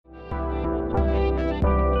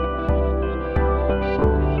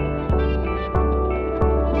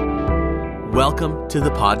Welcome to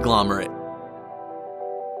the Podglomerate.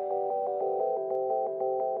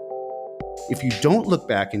 If you don't look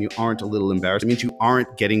back and you aren't a little embarrassed, it means you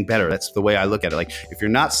aren't getting better. That's the way I look at it. Like, if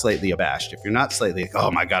you're not slightly abashed, if you're not slightly like,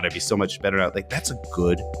 oh my God, I'd be so much better now, like, that's a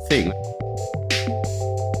good thing.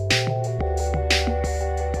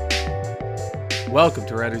 Welcome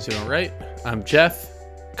to Writers Who Don't Write. I'm Jeff.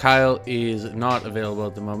 Kyle is not available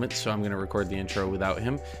at the moment, so I'm going to record the intro without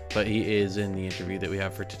him, but he is in the interview that we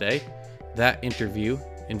have for today. That interview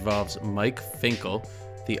involves Mike Finkel,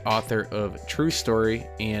 the author of True Story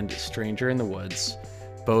and Stranger in the Woods.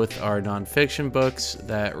 Both are nonfiction books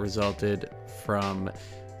that resulted from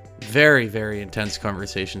very, very intense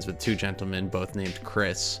conversations with two gentlemen, both named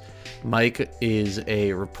Chris. Mike is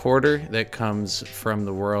a reporter that comes from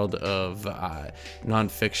the world of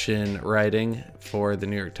nonfiction writing for the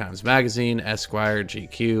New York Times Magazine, Esquire,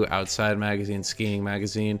 GQ, Outside Magazine, Skiing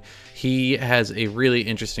Magazine. He has a really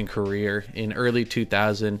interesting career. In early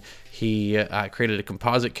 2000, he created a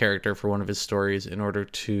composite character for one of his stories in order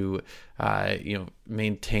to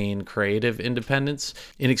maintain creative independence.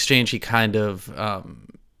 In exchange, he kind of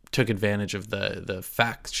took advantage of the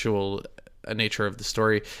factual nature of the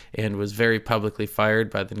story and was very publicly fired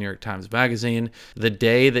by the New York Times Magazine. The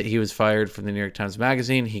day that he was fired from the New York Times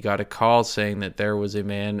Magazine, he got a call saying that there was a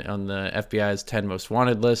man on the FBI's 10 most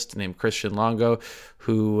wanted list named Christian Longo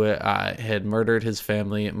who had murdered his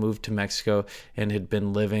family, moved to Mexico, and had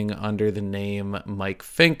been living under the name Mike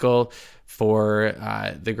Finkel for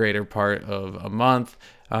the greater part of a month.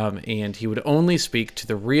 And he would only speak to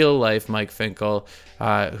the real-life Mike Finkel,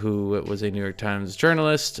 who was a New York Times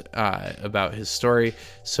journalist, about his story.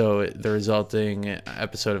 So the resulting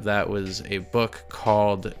episode of that was a book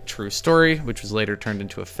called True Story, which was later turned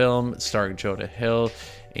into a film starring Jonah Hill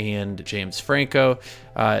and James Franco.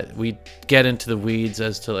 We get into the weeds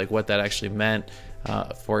as to what that actually meant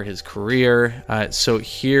for his career. So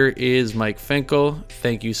here is Mike Finkel.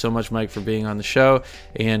 Thank you so much, Mike, for being on the show.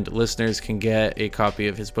 And listeners can get a copy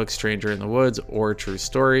of his book, Stranger in the Woods, or True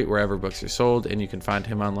Story, wherever books are sold. And you can find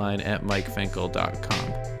him online at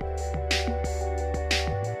mikefinkel.com.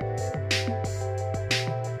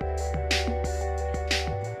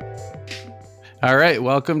 All right.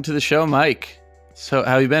 Welcome to the show, Mike. So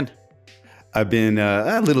how have you been? I've been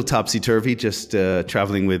a little topsy-turvy. Just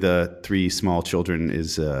traveling with 3 small children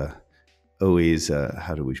is always,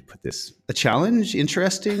 how do we put this? A challenge,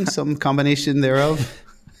 interesting, some combination thereof.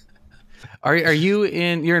 Are you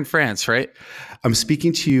you're in France, right? I'm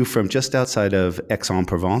speaking to you from just outside of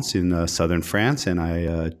Aix-en-Provence in southern France, and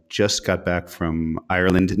I just got back from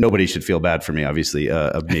Ireland. Nobody should feel bad for me, obviously,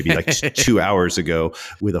 maybe 2 hours ago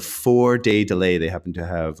with a 4-day delay. They happen to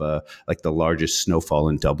have the largest snowfall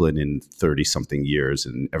in Dublin in 30-something years,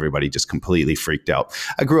 and everybody just completely freaked out.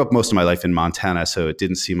 I grew up most of my life in Montana, so it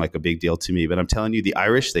didn't seem like a big deal to me. But I'm telling you, the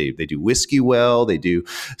Irish, they do whiskey well, they do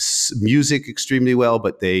music extremely well,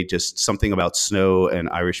 but they just, something about snow and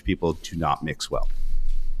Irish people do not mix well.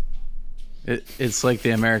 It's like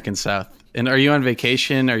the American South. And are you on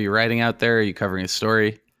vacation? Are you writing out there? Are you covering a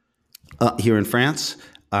story? Here in France,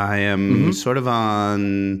 I am I'm sort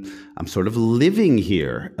of living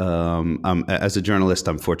here. As a journalist,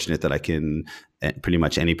 I'm fortunate that I can, pretty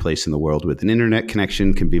much any place in the world with an internet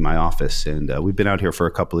connection can be my office. And we've been out here for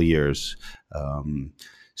a couple of years.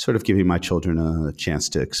 Sort of giving my children a chance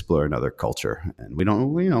to explore another culture, and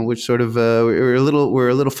we're sort of we're a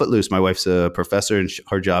little footloose. My wife's a professor, and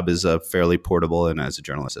her job is fairly portable. And as a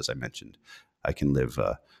journalist, as I mentioned, I can live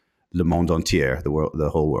le monde entier, the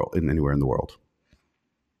whole world, anywhere in the world.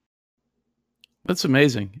 That's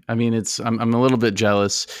amazing. I mean, I'm a little bit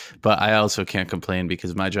jealous, but I also can't complain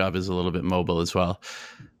because my job is a little bit mobile as well.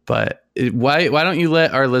 But why don't you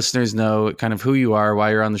let our listeners know kind of who you are, why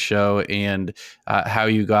you're on the show, and how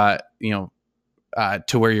you got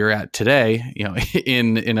to where you're at today,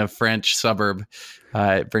 in a French suburb,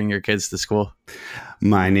 bringing your kids to school.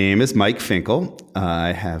 My name is Mike Finkel.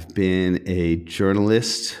 I have been a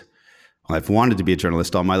journalist. Well, I've wanted to be a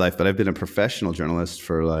journalist all my life, but I've been a professional journalist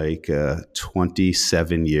for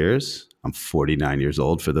 27 years. I'm 49 years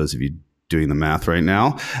old, for those of you doing the math right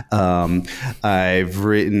now. I've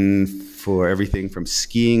written for everything from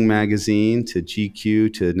Skiing Magazine to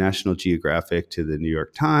GQ to National Geographic to the New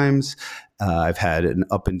York Times. I've had an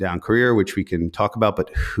up and down career, which we can talk about,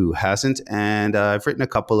 but who hasn't? And I've written a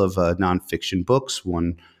couple of nonfiction books,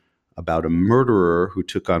 one about a murderer who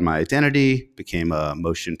took on my identity, became a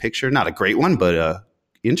motion picture, not a great one, but a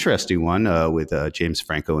interesting one with James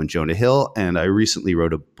Franco and Jonah Hill. And I recently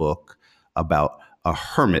wrote a book about a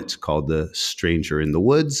hermit called The Stranger in the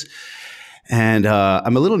Woods. And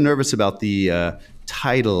I'm a little nervous about the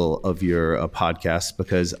title of your podcast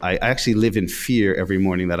because I actually live in fear every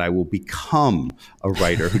morning that I will become a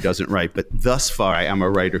writer who doesn't write. But thus far, I am a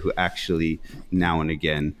writer who actually now and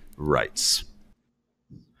again writes.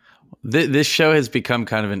 This show has become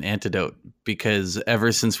kind of an antidote because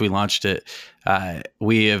ever since we launched it,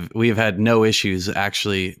 we have had no issues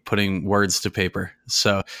actually putting words to paper.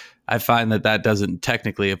 So I find that doesn't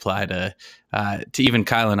technically apply to even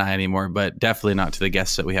Kyle and I anymore, but definitely not to the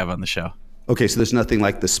guests that we have on the show. Okay, so there's nothing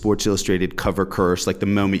like the Sports Illustrated cover curse. Like the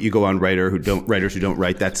moment you go on writers who don't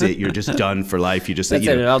write, that's it. You're just done for life. You just that's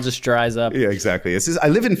it. It all just dries up. Yeah, exactly. I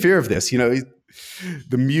live in fear of this. You know,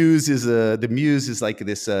 the muse is like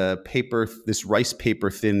this paper, this rice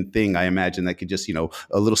paper thin thing. I imagine that could just, you know,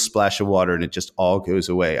 a little splash of water and it just all goes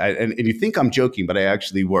away. And you think I'm joking, but I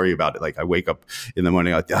actually worry about it. Like I wake up in the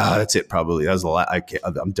morning, like, that's it. Probably that was a lot.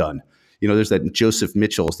 I'm done. You know, there's that Joseph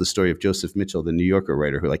Mitchell's the story of Joseph Mitchell, the New Yorker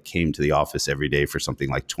writer who like came to the office every day for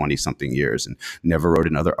something like 20 something years and never wrote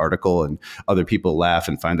another article. And other people laugh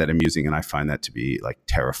and find that amusing. And I find that to be like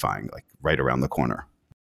terrifying, like right around the corner.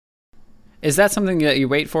 Is that something that you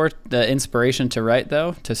wait for, the inspiration to write,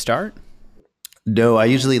 though, to start? No, I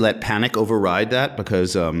usually let panic override that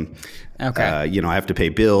because, you know, I have to pay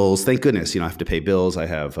bills. Thank goodness, you know, I have to pay bills. I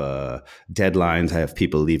have deadlines. I have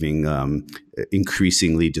people leaving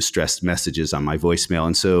increasingly distressed messages on my voicemail.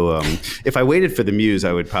 And so if I waited for the muse,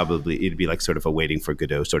 it'd be like sort of a waiting for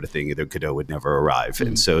Godot sort of thing. Either Godot would never arrive. Mm-hmm.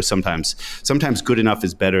 And so sometimes good enough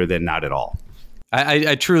is better than not at all.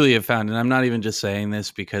 I truly have found, and I'm not even just saying this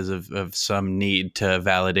because of some need to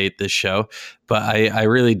validate this show, but I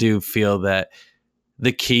really do feel that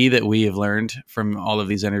the key that we have learned from all of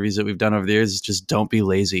these interviews that we've done over the years is just don't be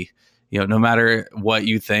lazy. You know, no matter what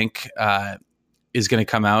you think is going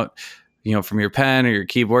to come out, you know, from your pen or your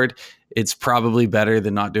keyboard, it's probably better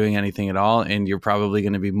than not doing anything at all, and you're probably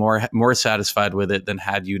going to be more satisfied with it than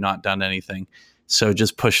had you not done anything. So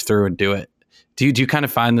just push through and do it. Do you kind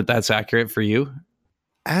of find that that's accurate for you?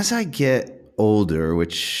 As I get older,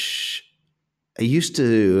 which I used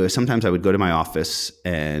to, sometimes I would go to my office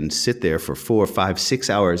and sit there for 4, 5, 6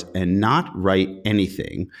 hours and not write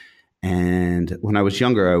anything. And when I was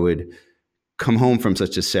younger, I would come home from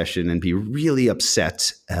such a session and be really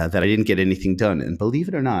upset that I didn't get anything done. And believe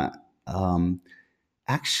it or not,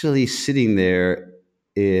 actually sitting there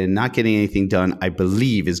in not getting anything done, I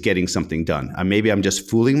believe is getting something done. Maybe I'm just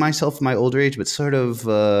fooling myself in my older age, but sort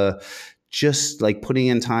of just like putting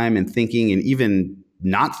in time and thinking and even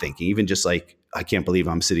not thinking, even just like, I can't believe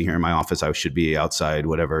I'm sitting here in my office. I should be outside,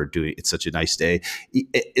 whatever, doing. It's such a nice day.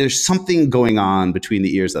 There's something going on between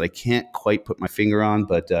the ears that I can't quite put my finger on,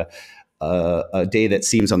 but a day that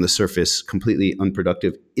seems on the surface completely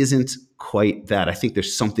unproductive isn't quite that. I think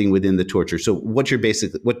there's something within the torture. So what I'm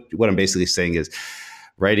basically saying is,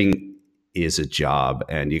 writing is a job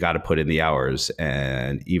and you got to put in the hours,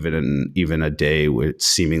 and even a day where it's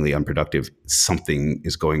seemingly unproductive, something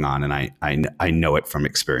is going on, and I know it from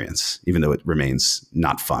experience, even though it remains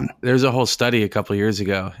not fun. There's a whole study a couple of years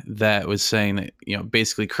ago that was saying that, you know,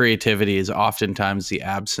 basically creativity is oftentimes the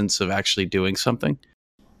absence of actually doing something.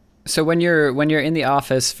 So when you're in the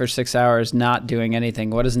office for 6 hours not doing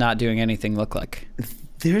anything, what does not doing anything look like?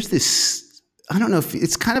 There's this, I don't know if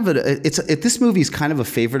it's kind of this movie is kind of a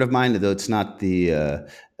favorite of mine, though it's not the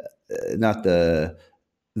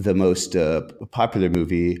most popular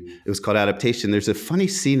movie. It was called Adaptation. There's a funny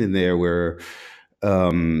scene in there where,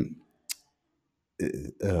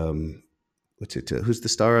 what's it? Who's the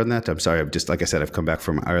star on that? I'm sorry. I'm just, like I said, I've come back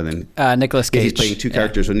from Ireland. Nicolas Cage. He's playing two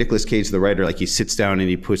characters. When Nicolas Cage, the writer, like he sits down and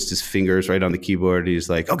he puts his fingers right on the keyboard. He's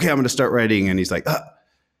like, okay, I'm going to start writing. And he's like,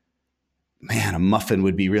 man, a muffin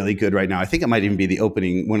would be really good right now. I think it might even be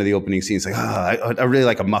one of the opening scenes. Like, I really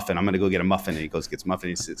like a muffin. I'm going to go get a muffin. And he goes, gets a muffin.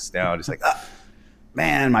 He sits down. He's like,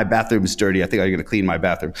 man, my bathroom's dirty. I think I'm going to clean my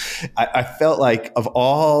bathroom. I felt like of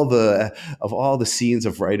all the scenes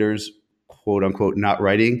of writers, quote unquote, not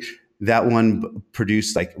writing, that one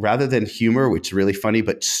produced, like, rather than humor, which is really funny,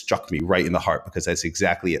 but struck me right in the heart, because that's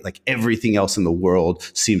exactly it. Like, everything else in the world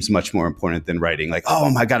seems much more important than writing. Like, oh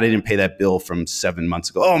my God, I didn't pay that bill from 7 months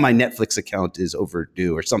ago. Oh, my Netflix account is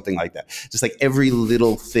overdue, or something like that. Just like every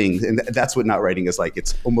little thing. And that's what not writing is like.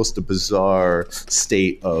 It's almost a bizarre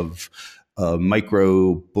state of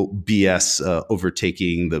micro BS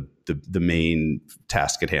overtaking the main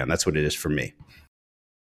task at hand. That's what it is for me.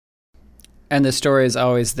 And the story is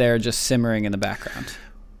always there, just simmering in the background.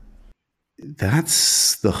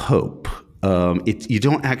 That's the hope. You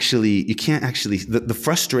can't actually, the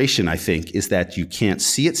frustration, I think, is that you can't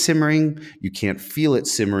see it simmering, you can't feel it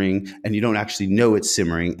simmering, and you don't actually know it's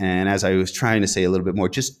simmering. And as I was trying to say a little bit more,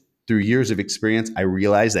 just through years of experience, I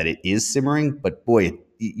realize that it is simmering, but boy,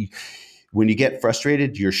 when you get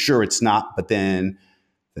frustrated, you're sure it's not. But then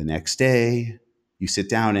the next day you sit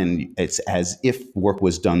down and it's as if work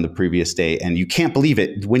was done the previous day, and you can't believe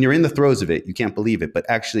it. When you're in the throes of it, you can't believe it. But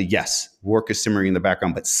actually, yes, work is simmering in the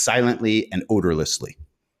background, but silently and odorlessly.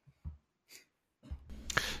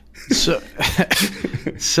 So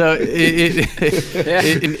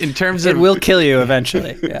in terms of, it will kill you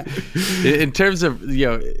eventually. Yeah. In terms of,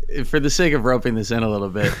 for the sake of roping this in a little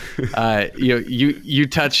bit, you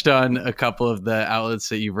touched on a couple of the outlets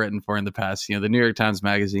that you've written for in the past. The New York Times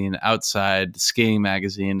Magazine, Outside, Skating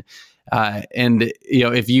Magazine, and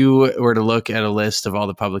if you were to look at a list of all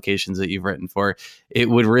the publications that you've written for, it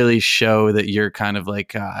would really show that you're kind of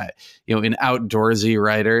like an outdoorsy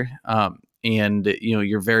writer. And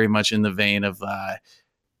you're very much in the vein of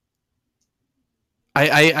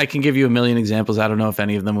I can give you a million examples. I don't know if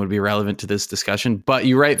any of them would be relevant to this discussion, but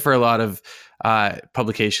you write for a lot of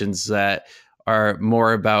publications that are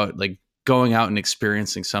more about like going out and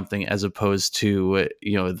experiencing something as opposed to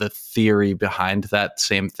the theory behind that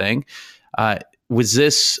same thing.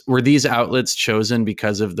 Were these outlets chosen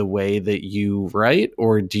because of the way that you write,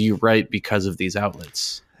 or do you write because of these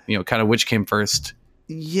outlets? Kind of which came first?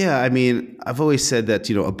 Yeah, I mean, I've always said that,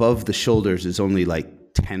 above the shoulders is only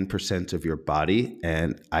like 10% of your body,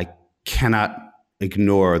 and I cannot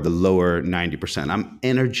ignore the lower 90%. I'm an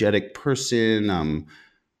energetic person. I'm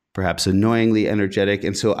perhaps annoyingly energetic.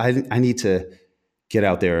 And so I need to get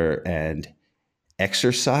out there and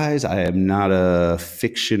exercise. I am not a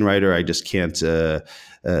fiction writer. I just can't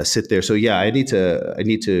sit there. So yeah, I need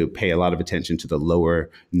to pay a lot of attention to the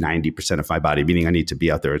lower 90% of my body, meaning I need to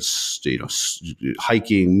be out there,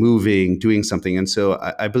 hiking, moving, doing something. And so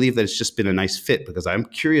I believe that it's just been a nice fit because I'm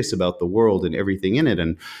curious about the world and everything in it.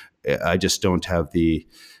 And I just don't have the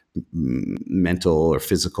mental or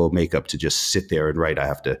physical makeup to just sit there and write. I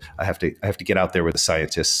have to get out there with the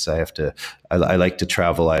scientists. I like to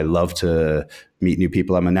travel. I love to meet new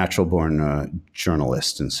people. I'm a natural born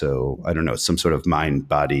journalist. And so I don't know, some sort of mind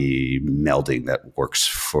body melding that works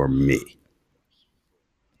for me.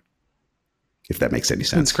 If that makes any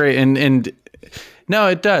sense. That's great. And no,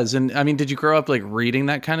 it does. And I mean, did you grow up like reading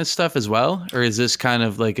that kind of stuff as well? Or is this kind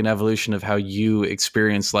of like an evolution of how you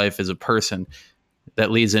experience life as a person that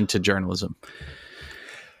leads into journalism?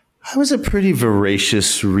 I was a pretty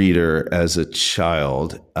voracious reader as a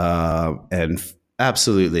child, and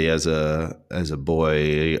absolutely as a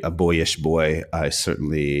boy, a boyish boy. I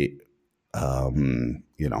certainly,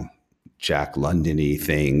 Jack London-y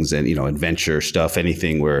things and adventure stuff,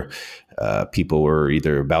 anything where people were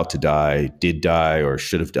either about to die, did die, or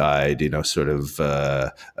should have died.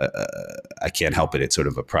 I can't help it. It's sort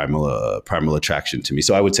of a primal attraction to me.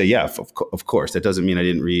 So I would say, yeah, of course. That doesn't mean I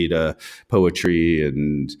didn't read poetry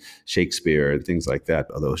and Shakespeare and things like that.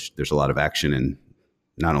 Although there's a lot of action and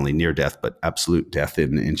not only near death but absolute death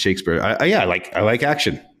in Shakespeare. I like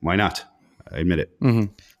action. Why not? I admit it.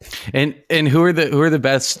 Mm-hmm. And who are the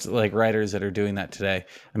best like writers that are doing that today?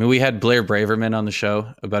 I mean, we had Blair Braverman on the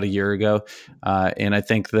show about a year ago, and I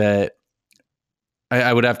think that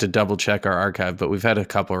I would have to double check our archive, but we've had a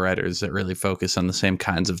couple writers that really focus on the same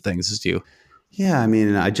kinds of things as you. Yeah, I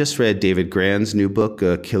mean, I just read David Grann's new book,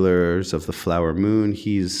 Killers of the Flower Moon.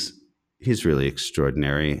 He's really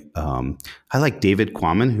extraordinary. I like David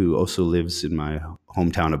Quammen, who also lives in my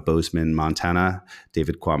hometown of Bozeman, Montana.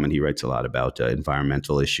 David Quammen, he writes a lot about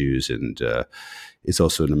environmental issues and is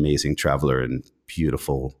also an amazing traveler and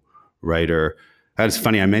beautiful writer. It's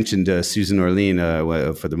funny, I mentioned Susan Orlean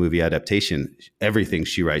for the movie adaptation. Everything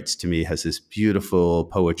she writes to me has this beautiful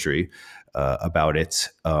poetry about it.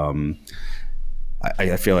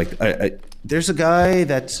 I feel like there's a guy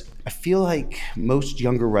that I feel like most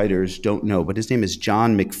younger writers don't know, but his name is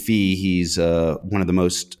John McPhee. He's one of the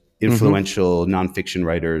most influential nonfiction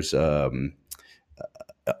writers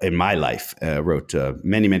in my life. Wrote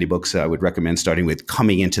many, many books I would recommend, starting with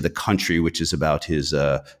Coming into the Country, which is about his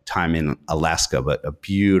time in Alaska, but a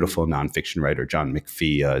beautiful nonfiction writer, John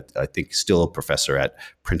McPhee. I think still a professor at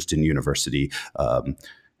Princeton University.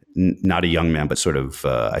 Not a young man, but sort of,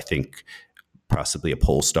 I think, possibly a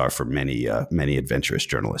pole star for many adventurous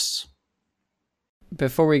journalists.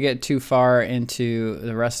 Before we get too far into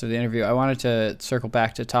the rest of the interview, I wanted to circle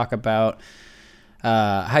back to talk about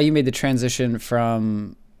how you made the transition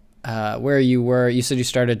from where you were. You said you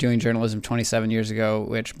started doing journalism 27 years ago,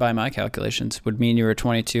 which by my calculations would mean you were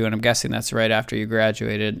 22, and I'm guessing that's right after you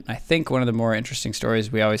graduated. I think one of the more interesting stories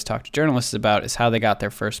we always talk to journalists about is how they got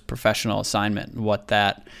their first professional assignment and what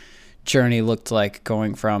that journey looked like,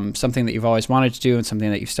 going from something that you've always wanted to do and something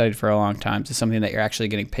that you've studied for a long time to something that you're actually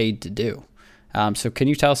getting paid to do. So can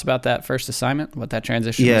you tell us about that first assignment, what that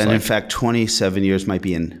transition was Yeah, like? and in fact, 27 years might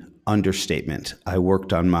be an understatement. I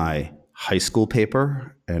worked on my high school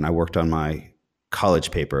paper and I worked on my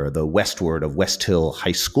college paper, the Westward of West Hill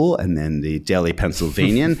High School, and then the Daily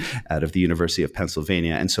Pennsylvanian out of the University of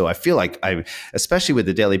Pennsylvania. And so I feel like especially with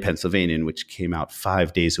the Daily Pennsylvanian, which came out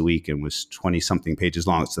 5 days a week and was 20 something pages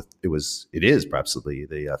long. It is perhaps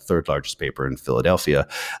the third largest paper in Philadelphia.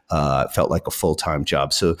 Felt like a full-time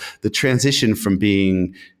job. So the transition from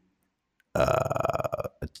being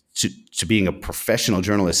to being a professional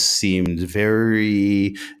journalist seemed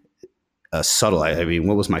very subtle. I mean,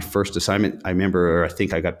 what was my first assignment? I remember, I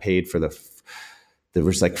think I got paid for there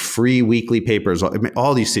was like free weekly papers.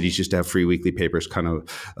 All these cities used to have free weekly papers, kind of,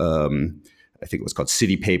 I think it was called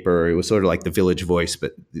City Paper. It was sort of like the Village Voice,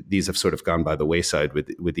 but these have sort of gone by the wayside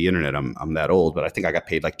with the internet. I'm that old, but I think I got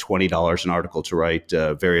paid like $20 an article to write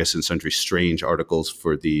various and sundry strange articles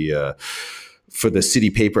for the City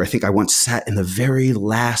Paper. I think I once sat in the very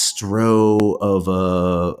last row of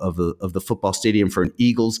the football stadium for an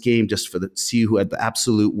Eagles game, just see who had the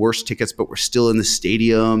absolute worst tickets, but were still in the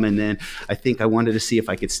stadium. And then I think I wanted to see if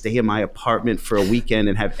I could stay in my apartment for a weekend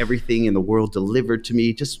and have everything in the world delivered to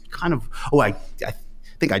me. Just kind of, I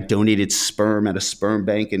think I donated sperm at a sperm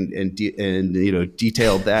bank and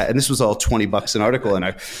detailed that. And this was all $20 an article. And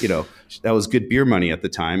that was good beer money at the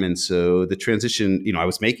time. And so the transition, I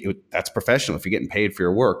was making, that's professional if you're getting paid for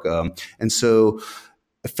your work. And so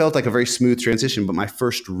it felt like a very smooth transition. But my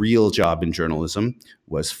first real job in journalism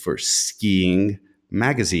was for Skiing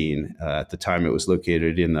Magazine. At the time, it was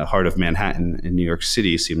located in the heart of Manhattan in New York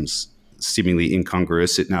City. Seems seemingly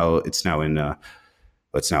incongruous. It's now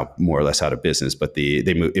more or less out of business, but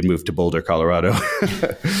it moved to Boulder, Colorado.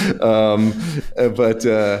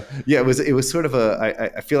 It was sort of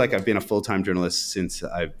I feel like I've been a full-time journalist since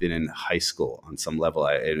I've been in high school on some level.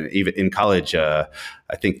 And even in college, I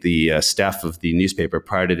think the staff of the newspaper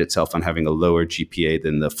prided itself on having a lower GPA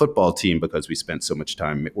than the football team because we spent so much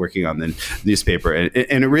time working on the newspaper. And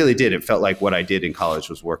it really did. It felt like what I did in college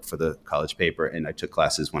was work for the college paper, and I took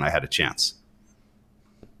classes when I had a chance.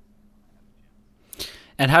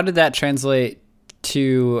 And how did that translate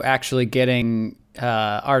to actually getting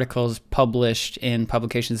articles published in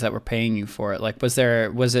publications that were paying you for it? Like, was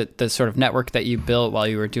it the sort of network that you built while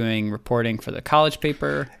you were doing reporting for the college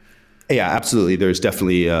paper? Yeah, absolutely. There's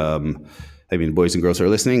definitely, boys and girls who are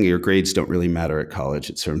listening, your grades don't really matter at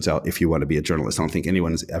college. It turns out if you want to be a journalist. I don't think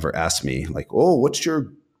anyone's ever asked me like, oh, what's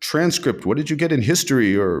your transcript? What did you get in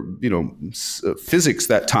history or, physics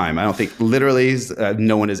that time? I don't think literally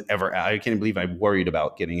no one has ever, I can't believe I worried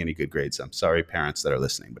about getting any good grades. I'm sorry, parents that are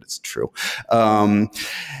listening, but it's true.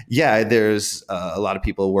 There's a lot of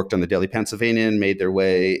people who worked on the Daily Pennsylvanian, made their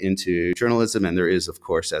way into journalism. And there is, of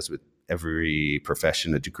course, as with every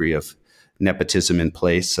profession, a degree of nepotism in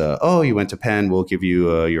place. You went to Penn, we'll give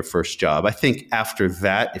you your first job. I think after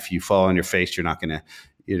that, if you fall on your face, you're not going to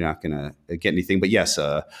get anything. But yes,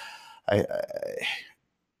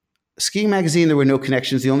 Skiing Magazine, there were no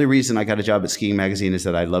connections. The only reason I got a job at Skiing Magazine is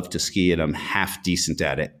that I love to ski and I'm half decent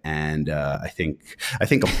at it. And I think a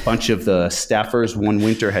bunch of the staffers one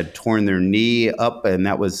winter had torn their knee up, and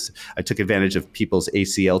I took advantage of people's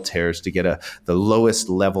ACL tears to get the lowest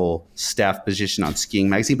level staff position on Skiing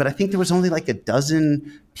Magazine. But I think there was only like a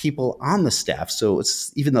dozen people on the staff, so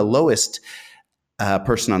it's even the lowest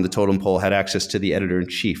person on the totem pole had access to the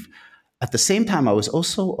editor-in-chief. At the same time, I was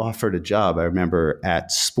also offered a job, I remember,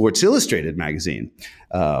 at Sports Illustrated magazine.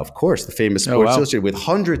 Of course, the famous Sports Illustrated with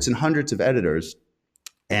hundreds and hundreds of editors.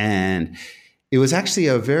 And it was actually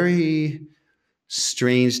a very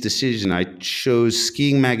strange decision. I chose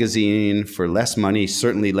Skiing Magazine for less money,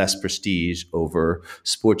 certainly less prestige, over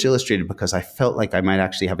Sports Illustrated because I felt like I might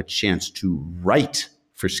actually have a chance to write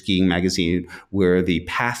for Skiing Magazine, where the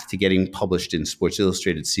path to getting published in Sports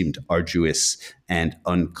Illustrated seemed arduous and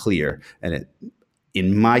unclear. And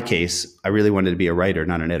in my case, I really wanted to be a writer,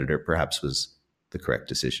 not an editor, perhaps was the correct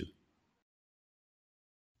decision.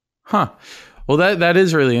 Huh. Well, that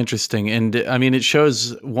is really interesting. And I mean, it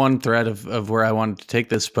shows one thread of where I wanted to take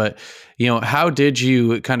this, but how did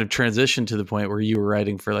you kind of transition to the point where you were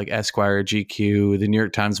writing for like Esquire, GQ, the New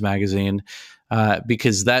York Times Magazine?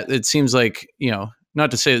 Because it seems like, not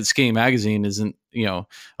to say that Skiing Magazine isn't, a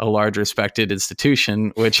large respected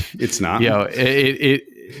institution, which it's not.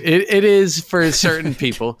 It is for certain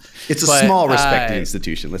people. It's a small respected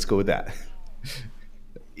institution. Let's go with that.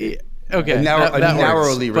 Okay,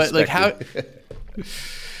 narrowly respected. But like how?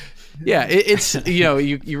 Yeah, it's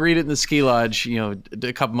you read it in the ski lodge, a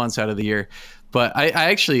couple months out of the year. But I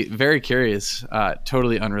actually very curious,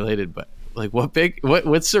 totally unrelated, but like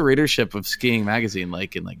what's the readership of Skiing Magazine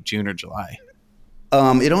like in like June or July?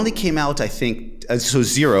 It only came out, I think, so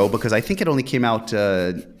 0, because I think it only came out.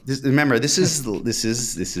 Remember, this is in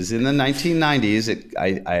the 1990s.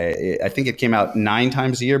 I think it came out 9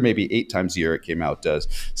 times a year, maybe 8 times a year. It came out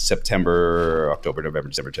September, October, November,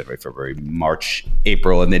 December, January, February, March,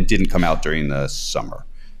 April, and then didn't come out during the summer.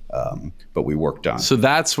 But we worked on. So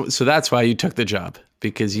that's why you took the job,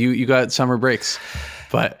 because you got summer breaks,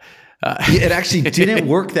 but. It actually didn't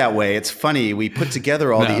work that way. It's funny. We put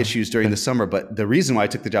together all the issues during the summer, but the reason why I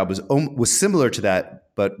took the job was similar to that,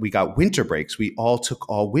 but we got winter breaks. We all took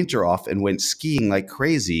all winter off and went skiing like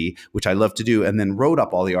crazy, which I love to do, and then wrote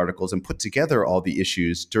up all the articles and put together all the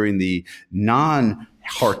issues during the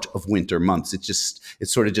non-heart of winter months. It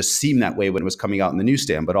sort of just seemed that way when it was coming out in the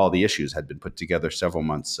newsstand, but all the issues had been put together several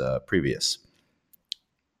months previous.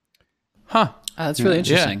 Huh. That's really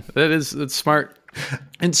interesting. Yeah, that's smart.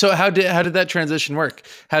 And so how did that transition work?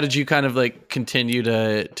 How did you kind of like continue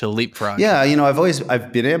to leapfrog? Yeah,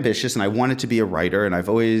 I've been ambitious and I wanted to be a writer, and I've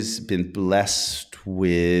always been blessed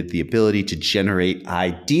with the ability to generate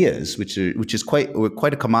ideas, which is quite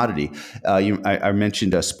a commodity. I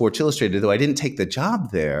mentioned Sports Illustrated, though I didn't take the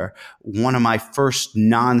job there. One of my first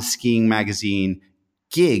non-skiing magazine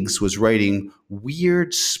gigs was writing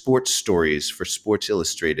weird sports stories for Sports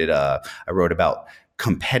Illustrated. I wrote about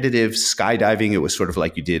competitive skydiving. It was sort of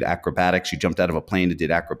like you did acrobatics. You jumped out of a plane and did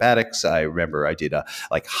acrobatics. I remember I did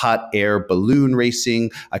like hot air balloon racing.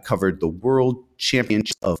 I covered the world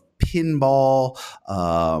championship of pinball.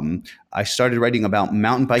 I started writing about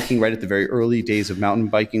mountain biking right at the very early days of mountain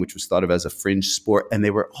biking, which was thought of as a fringe sport. And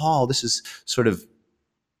they were all, this is sort of,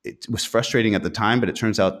 it was frustrating at the time, but it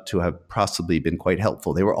turns out to have possibly been quite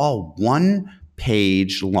helpful. They were all 1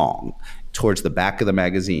 page long towards the back of the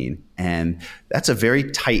magazine. And that's a very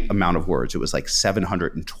tight amount of words. It was like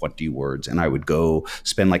 720 words. And I would go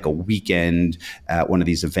spend like a weekend at one of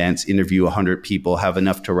these events, interview 100 people, have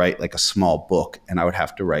enough to write like a small book. And I would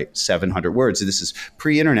have to write 700 words. And this is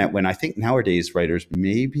pre-internet, when I think nowadays writers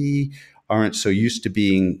maybe aren't so used to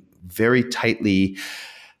being very tightly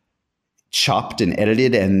chopped and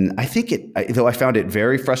edited. And I think though I found it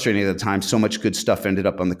very frustrating at the time, so much good stuff ended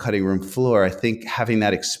up on the cutting room floor. I think having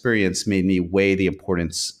that experience made me weigh the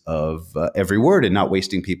importance of every word and not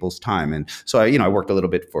wasting people's time. And so I worked a little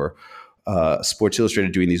bit for Sports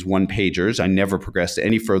Illustrated doing these 1-pagers. I never progressed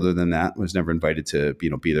any further than that. Was never invited to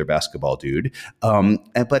be their basketball dude.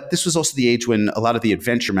 But this was also the age when a lot of the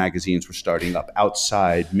adventure magazines were starting up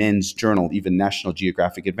outside Men's Journal, even National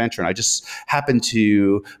Geographic Adventure. And I just happened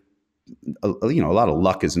to a lot of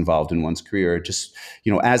luck is involved in one's career. Just,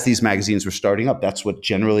 as these magazines were starting up, that's what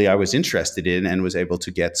generally I was interested in, and was able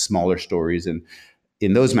to get smaller stories. And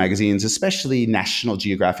in those magazines, especially National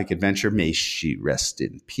Geographic Adventure, may she rest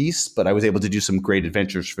in peace, but I was able to do some great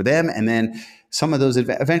adventures for them. And then some of those,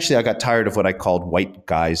 eventually I got tired of what I called white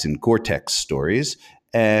guys in Gore-Tex stories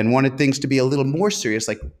and wanted things to be a little more serious,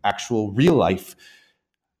 like actual real life.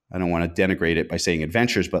 I don't want to denigrate it by saying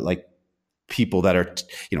adventures, but like people that are,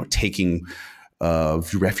 taking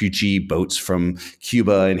refugee boats from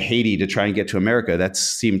Cuba and Haiti to try and get to America. That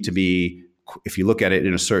seemed to be, if you look at it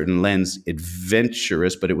in a certain lens,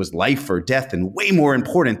 adventurous, but it was life or death and way more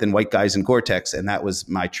important than white guys in Gore-Tex. And that was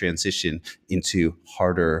my transition into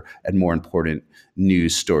harder and more important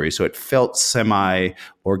news stories. So it felt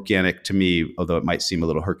semi-organic to me, although it might seem a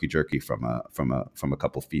little herky-jerky from a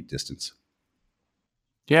couple feet distance.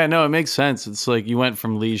 Yeah, no, it makes sense. It's like you went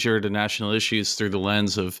from leisure to national issues through the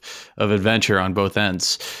lens of adventure on both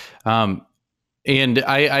ends. And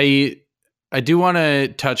I do want to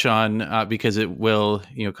touch on, because it will,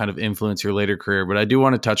 kind of influence your later career, but I do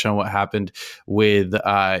want to touch on what happened with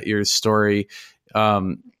your story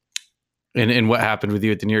and what happened with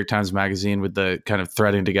you at the New York Times Magazine with the kind of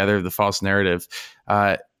threading together of the false narrative.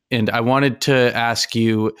 And I wanted to ask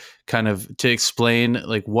you kind of to explain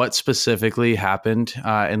like what specifically happened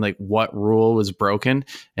and like what rule was broken,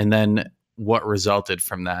 and then what resulted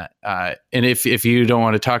from that. And if you don't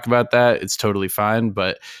want to talk about that, it's totally fine.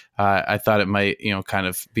 But I thought it might, kind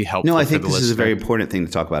of be helpful. No, I think this is a very important thing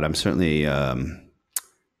to talk about. I'm certainly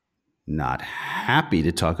not happy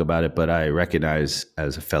to talk about it, but I recognize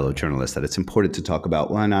as a fellow journalist that it's important to talk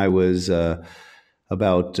about. When I was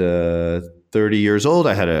about 30 years old,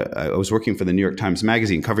 I was working for the New York Times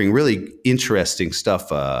Magazine, covering really interesting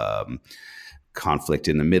stuff. Conflict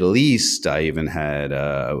in the Middle East. I even had,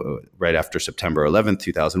 right after September 11th,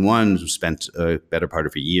 2001, spent a better part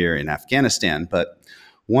of a year in Afghanistan. But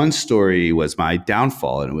one story was my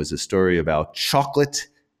downfall, and it was a story about chocolate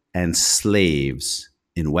and slaves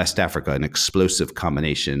in West Africa, an explosive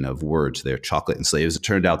combination of words there, chocolate and slaves. It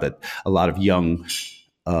turned out that a lot of young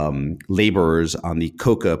laborers on the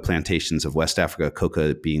coca plantations of West Africa,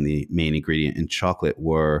 coca being the main ingredient in chocolate,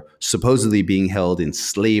 were supposedly being held in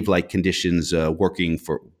slave-like conditions, working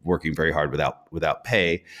very hard without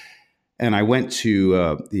pay. And I went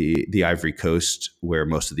to the Ivory Coast, where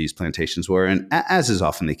most of these plantations were. And as is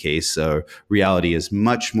often the case, reality is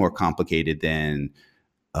much more complicated than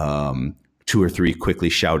two or three quickly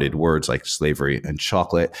shouted words like slavery and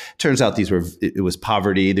chocolate. Turns out it was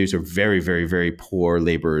poverty. These are very, very, very poor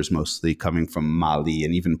laborers, mostly coming from Mali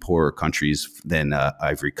and even poorer countries than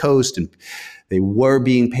Ivory Coast. And they were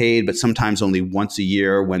being paid, but sometimes only once a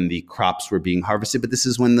year when the crops were being harvested. But this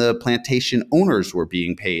is when the plantation owners were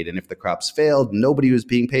being paid. And if the crops failed, nobody was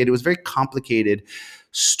being paid. It was a very complicated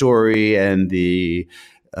story. And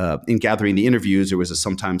in gathering the interviews, there was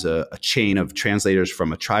sometimes a chain of translators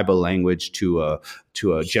from a tribal language to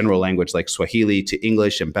a general language like Swahili to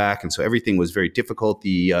English and back. And so everything was very difficult.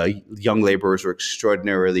 The young laborers were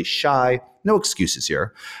extraordinarily shy. No excuses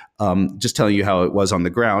here. Just telling you how it was on the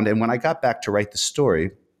ground. And when I got back to write the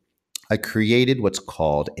story, I created what's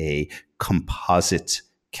called a composite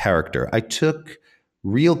character. I took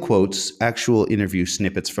real quotes, actual interview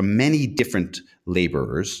snippets from many different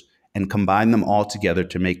laborers, and combine them all together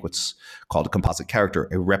to make what's called a composite character,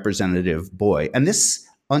 a representative boy. And this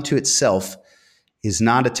unto itself is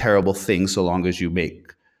not a terrible thing so long as you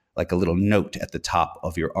make like a little note at the top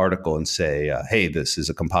of your article and say, hey, this is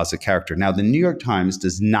a composite character. Now, the New York Times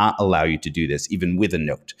does not allow you to do this, even with a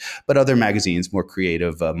note. But other magazines, more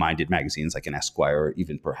creative-minded magazines like an Esquire or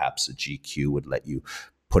even perhaps a GQ would let you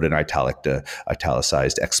put an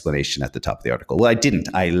italicized explanation at the top of the article. Well, I didn't.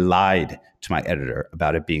 I lied to my editor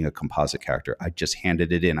about it being a composite character. I just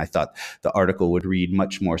handed it in. I thought the article would read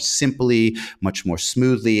much more simply, much more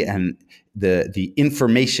smoothly. And the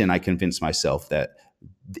information, I convinced myself that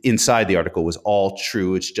inside the article was all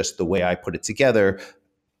true. It's just the way I put it together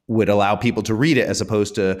would allow people to read it as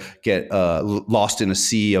opposed to get lost in a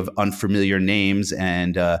sea of unfamiliar names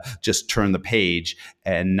and just turn the page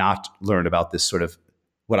and not learn about this sort of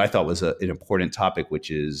what I thought was an important topic, which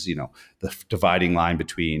is, the dividing line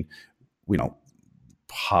between,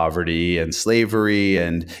 poverty and slavery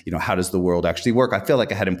and, how does the world actually work? I felt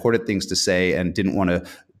like I had important things to say and didn't want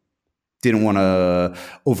to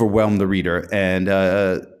overwhelm the reader. And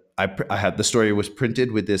I had the story was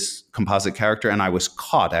printed with this composite character, and I was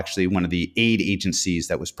caught. Actually, one of the aid agencies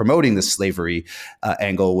that was promoting the slavery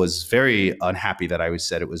angle was very unhappy that I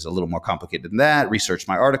said it was a little more complicated than that. Researched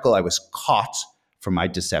my article. I was caught for my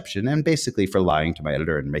deception and basically for lying to my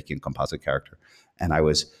editor and making a composite character. And I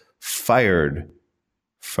was fired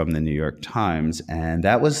from the New York Times. And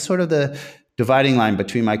that was sort of the dividing line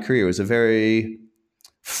between my career. It was a very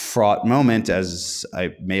fraught moment. As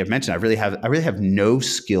I may have mentioned, I really have no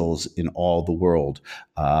skills in all the world,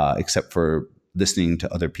 except for listening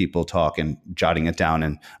to other people talk and jotting it down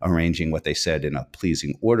and arranging what they said in a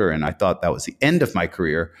pleasing order. And I thought that was the end of my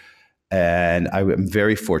career. And I am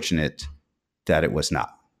very fortunate that it was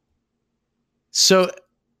not. So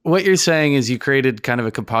what you're saying is you created kind of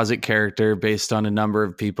a composite character based on a number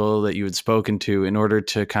of people that you had spoken to in order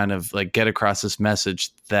to kind of like get across this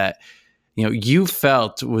message that, you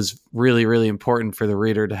felt was really, really important for the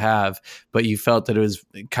reader to have, but you felt that it was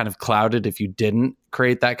kind of clouded if you didn't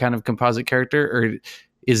create that kind of composite character? Or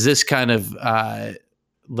is this kind of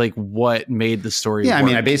like what made the story work? I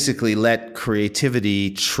mean, I basically let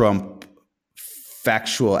creativity trump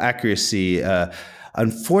factual accuracy.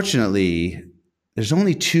 Unfortunately, there's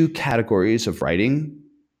only two categories of writing: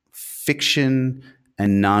 fiction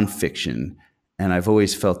and nonfiction. And I've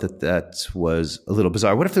always felt that was a little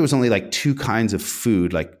bizarre. What if there was only like two kinds of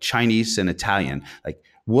food, like Chinese and Italian? Like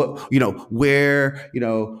what, where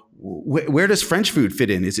does French food fit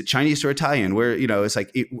in? Is it Chinese or Italian? Where, it's like,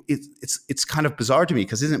 it's kind of bizarre to me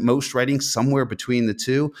because isn't most writing somewhere between the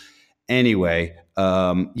two? Anyway,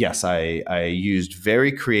 yes, I used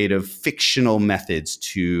very creative fictional methods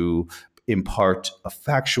to impart a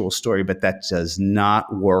factual story, but that does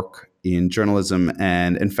not work in journalism.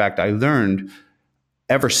 And in fact, I learned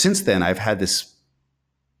ever since then, I've had this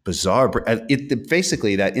bizarre,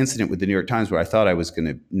 basically that incident with the New York Times where I thought I was going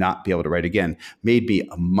to not be able to write again made me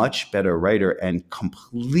a much better writer and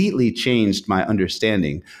completely changed my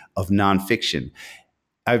understanding of nonfiction.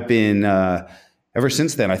 I've been, ever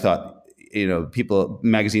since then, I thought,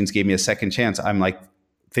 magazines gave me a second chance. I'm like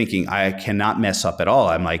thinking I cannot mess up at all.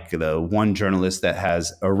 I'm like the one journalist that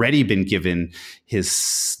has already been given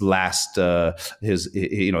his last,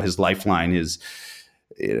 his lifeline,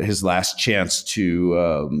 his last chance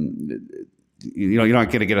to, you're not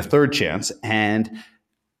going to get a third chance. And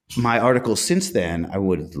my articles since then, I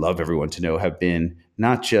would love everyone to know, have been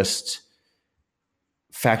not just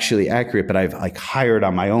factually accurate, but I've like hired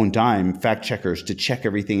on my own dime fact checkers to check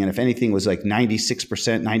everything. And if anything was like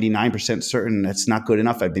 96%, 99% certain, that's not good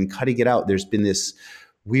enough. I've been cutting it out. There's been this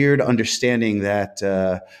weird understanding that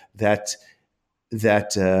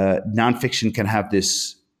nonfiction can have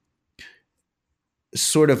this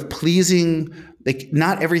sort of pleasing, like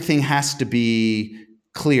not everything has to be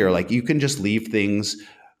clear. Like you can just leave things.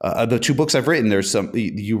 The two books I've written, there's some,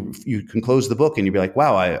 you can close the book and you'd be like,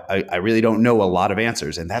 wow, I really don't know a lot of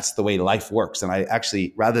answers. And that's the way life works. And I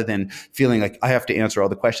actually, rather than feeling like I have to answer all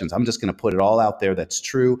the questions, I'm just going to put it all out there that's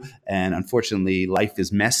true. And unfortunately, life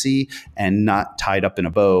is messy and not tied up in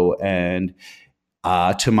a bow. And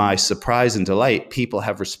to my surprise and delight, people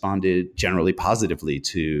have responded generally positively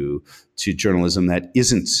to journalism that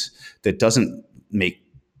doesn't make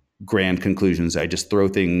grand conclusions. I just throw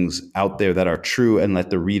things out there that are true and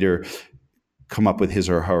let the reader come up with his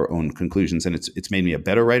or her own conclusions. And it's made me a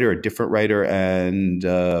better writer, a different writer. And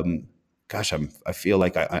I feel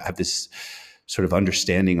like I have this sort of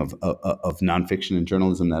understanding of nonfiction and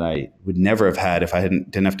journalism that I would never have had if I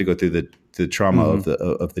didn't have to go through the trauma of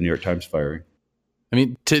the New York Times firing. I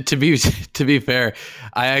mean, to be fair,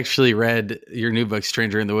 I actually read your new book,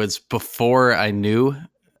 Stranger in the Woods, before I knew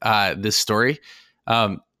this story.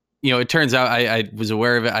 It turns out I was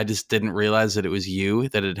aware of it. I just didn't realize that it was you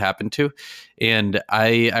that it happened to. And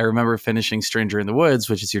I remember finishing Stranger in the Woods,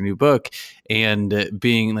 which is your new book, and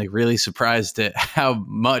being like really surprised at how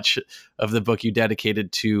much of the book you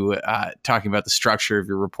dedicated to talking about the structure of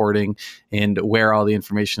your reporting and where all the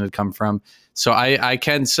information had come from. So I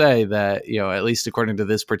can say that, at least according to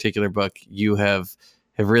this particular book, you have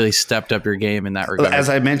really stepped up your game in that regard. As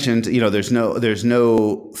I mentioned, there's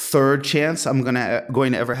no third chance I'm going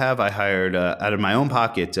to ever have. I hired out of my own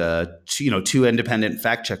pocket, two independent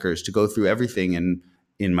fact checkers to go through everything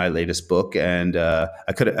in my latest book, and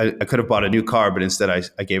I could have bought a new car, but instead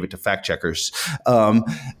I gave it to fact checkers. And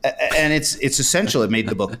it's essential. It made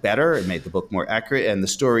the book better. It made the book more accurate, and the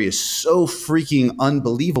story is so freaking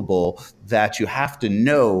unbelievable that you have to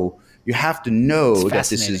know that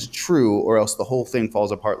this is true, or else the whole thing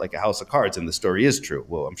falls apart like a house of cards. And the story is true.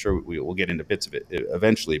 Well, I'm sure we will get into bits of it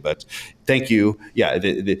eventually. But thank you. Yeah,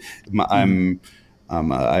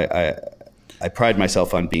 I pride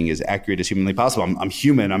myself on being as accurate as humanly possible. I'm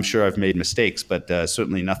human. I'm sure I've made mistakes, but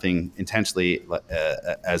certainly nothing intentionally,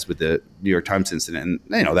 as with the New York Times incident.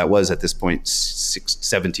 And that was at this point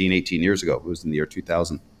 17, 18 years ago. It was in the year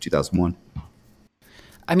 2000, 2001.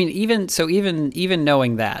 I mean, even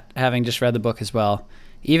knowing that, having just read the book as well,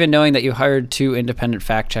 even knowing that you hired two independent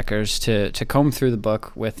fact checkers to comb through the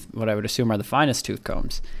book with what I would assume are the finest tooth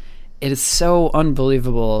combs, it is so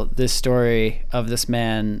unbelievable, this story of this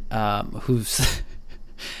man who's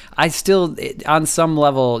I still, on some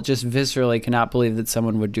level, just viscerally cannot believe that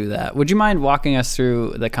someone would do that. Would you mind walking us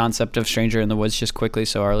through the concept of Stranger in the Woods just quickly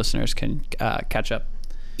so our listeners can catch up?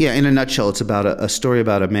 Yeah, in a nutshell, it's about a story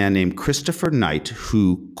about a man named Christopher Knight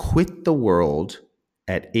who quit the world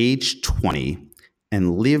at age 20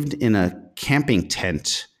 and lived in a camping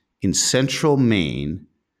tent in central Maine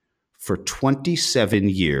for 27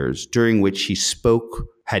 years, during which he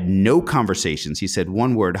had no conversations. He said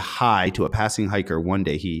one word, hi, to a passing hiker one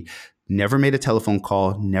day. He never made a telephone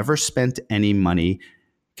call, never spent any money.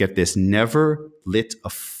 Get this, never lit a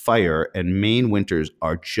fire, and Maine winters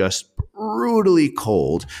are just brutally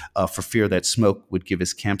cold for fear that smoke would give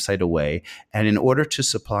his campsite away. And in order to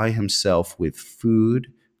supply himself with food,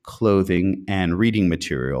 clothing, and reading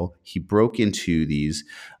material, he broke into these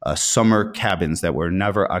summer cabins that were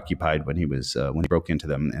never occupied when he broke into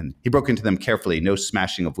them. And he broke into them carefully, no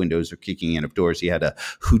smashing of windows or kicking in of doors. He had a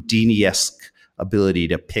Houdini-esque ability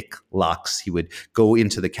to pick locks. He would go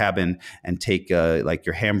into the cabin and take like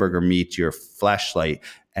your hamburger meat, your flashlight,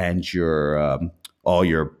 and your all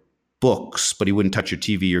your books, but he wouldn't touch your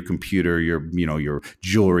TV, your computer, your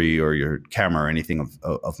jewelry or your camera or anything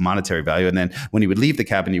of monetary value. And then when he would leave the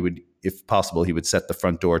cabin, he would, if possible, he would set the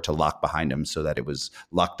front door to lock behind him so that it was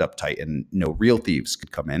locked up tight and no real thieves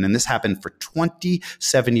could come in. And this happened for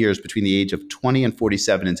 27 years, between the age of 20 and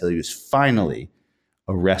 47, until he was finally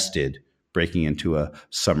arrested breaking into a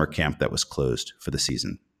summer camp that was closed for the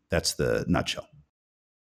season. That's the nutshell.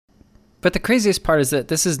 But the craziest part is that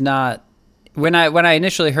this is not, when I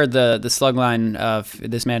initially heard the slug line of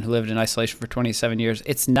this man who lived in isolation for 27 years,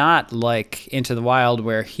 it's not like Into the Wild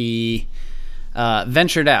where he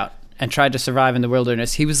ventured out and tried to survive in the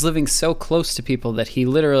wilderness. He was living so close to people that he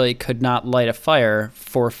literally could not light a fire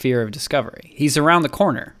for fear of discovery. He's around the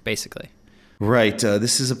corner, basically. Right.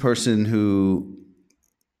 This is a person who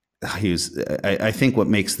I think what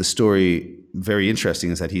makes the story very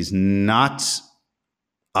interesting is that he's not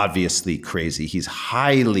obviously crazy. He's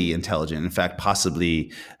highly intelligent. In fact,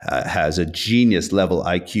 possibly has a genius level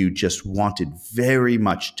IQ, just wanted very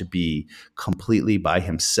much to be completely by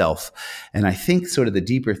himself. And I think sort of the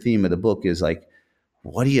deeper theme of the book is like,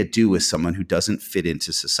 what do you do with someone who doesn't fit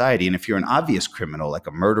into society? And if you're an obvious criminal, like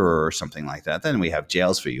a murderer or something like that, then we have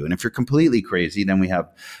jails for you. And if you're completely crazy, then we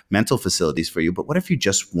have mental facilities for you. But what if you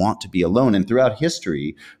just want to be alone? And throughout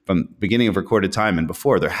history, from beginning of recorded time and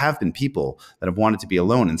before, there have been people that have wanted to be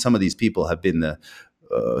alone. And some of these people have been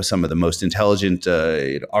some of the most intelligent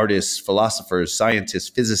artists, philosophers, scientists,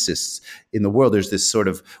 physicists in the world. There's this sort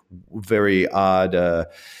of very odd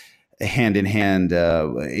hand in hand,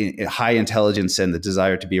 high intelligence and the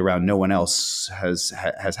desire to be around no one else has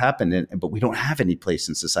happened, but we don't have any place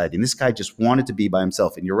in society. And this guy just wanted to be by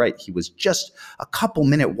himself. And you're right, he was just a couple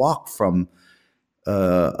minute walk from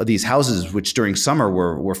these houses, which during summer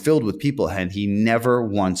were filled with people, and he never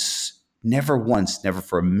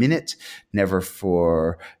for a minute, never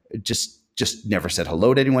for just never said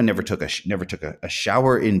hello to anyone, never took a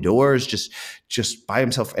shower indoors, just by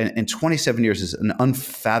himself. And 27 years is an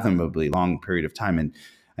unfathomably long period of time. And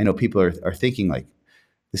I know people are thinking like,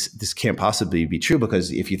 this can't possibly be true, because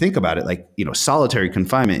if you think about it, like, solitary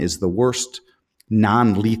confinement is the worst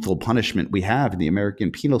non-lethal punishment we have in the American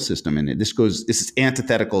penal system. And this is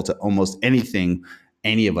antithetical to almost anything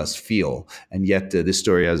any of us feel. And yet this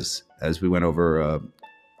story, as we went over a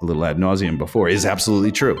little ad nauseum before, is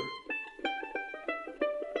absolutely true.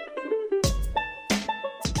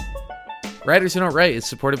 Writers Who Don't Write is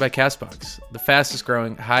supported by CastBox, the fastest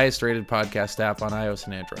growing, highest rated podcast app on iOS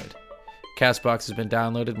and Android. CastBox has been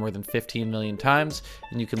downloaded more than 15 million times,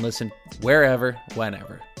 and you can listen wherever,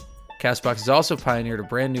 whenever. CastBox has also pioneered a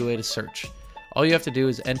brand new way to search. All you have to do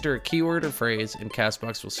is enter a keyword or phrase, and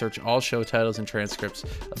CastBox will search all show titles and transcripts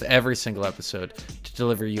of every single episode to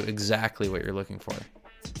deliver you exactly what you're looking for.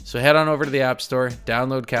 So head on over to the App Store,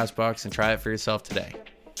 download CastBox, and try it for yourself today.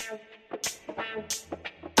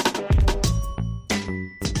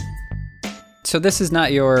 So this is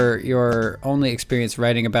not your only experience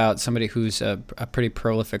writing about somebody who's a pretty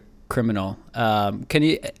prolific criminal. Can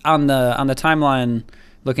you, on the timeline,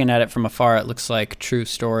 looking at it from afar, it looks like True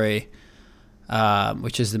Story,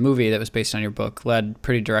 which is the movie that was based on your book, led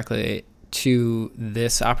pretty directly to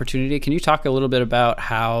this opportunity. Can you talk a little bit about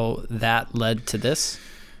how that led to this?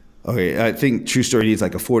 Okay, I think True Story needs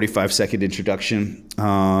like a 45-second introduction.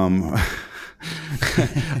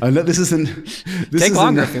 Take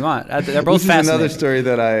longer if you want. They're both fascinating. This is another story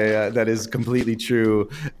that is completely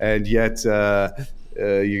true, and yet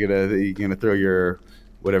you're gonna throw your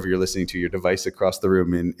whatever you're listening to, your device, across the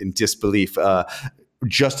room in disbelief.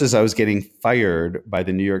 Just as I was getting fired by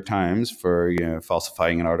the New York Times for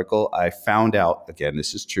falsifying an article, I found out, again,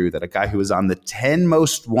 this is true, that a guy who was on the 10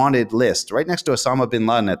 most wanted list, right next to Osama bin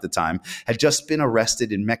Laden at the time, had just been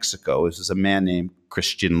arrested in Mexico. This was a man named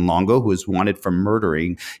Christian Longo, who was wanted for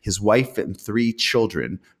murdering his wife and 3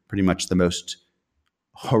 children, pretty much the most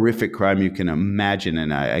horrific crime you can imagine.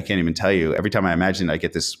 And I can't even tell you, every time I imagine it, I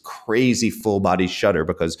get this crazy full body shudder,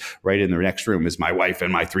 because right in the next room is my wife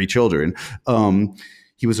and my 3 children.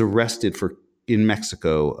 He was arrested in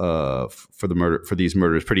Mexico for these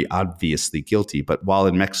murders, pretty obviously guilty. But while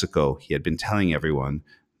in Mexico, he had been telling everyone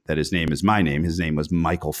that his name is my name. His name was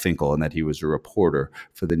Michael Finkel, and that he was a reporter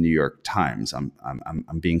for the New York Times. I'm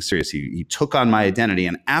being serious. He took on my identity,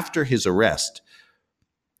 and after his arrest,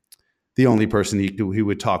 the only person he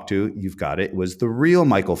would talk to, you've got it, was the real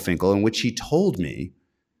Michael Finkel, in which he told me,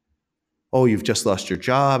 "Oh, you've just lost your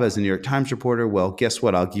job as a New York Times reporter. Well, guess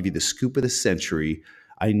what? I'll give you the scoop of the century.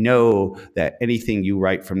 I know that anything you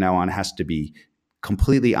write from now on has to be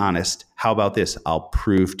completely honest. How about this? I'll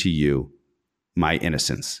prove to you my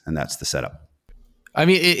innocence." And that's the setup. I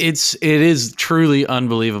mean, it is truly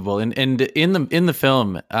unbelievable. And in the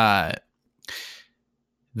film,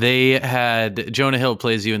 they had Jonah Hill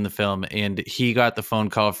plays you in the film, and he got the phone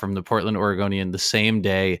call from the Portland Oregonian the same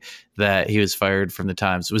day that he was fired from the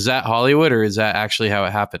Times. Was that Hollywood, or is that actually how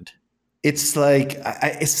it happened? It's like,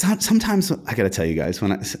 it's not, sometimes I got to tell you guys,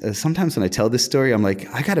 sometimes when I tell this story, I'm like,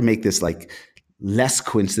 I got to make this like less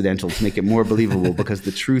coincidental to make it more believable, because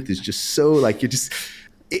the truth is just so like,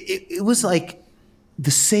 it was like the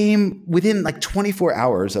same within like 24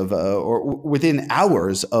 hours or within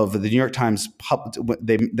hours of the New York Times.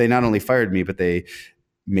 They not only fired me, but they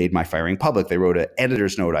made my firing public. They wrote an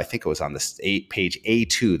editor's note. I think it was on the page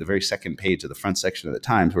A2, the very second page of the front section of the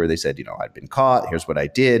Times, where they said, I'd been caught. Here's what I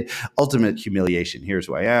did. Ultimate humiliation. Here's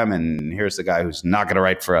who I am. And here's the guy who's not going to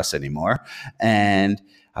write for us anymore. And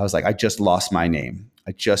I was like, I just lost my name.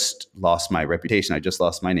 I just lost my reputation. I just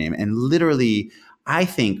lost my name. And literally, I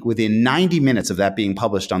think within 90 minutes of that being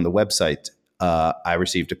published on the website, I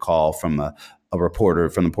received a call from a reporter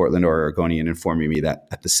from the Portland Oregonian informing me that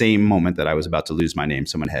at the same moment that I was about to lose my name,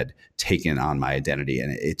 someone had taken on my identity.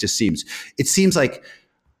 And it seems like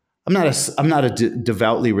I'm not a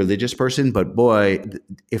devoutly religious person, but boy,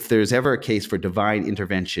 if there's ever a case for divine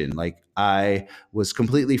intervention, like I was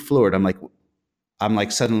completely floored. I'm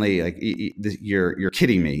like suddenly like you're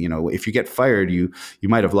kidding me. You know, if you get fired, you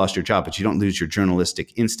might have lost your job, but you don't lose your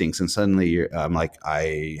journalistic instincts. And suddenly I'm like,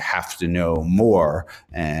 I have to know more.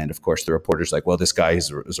 And of course, the reporter's like, well, this guy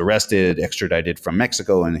was arrested, extradited from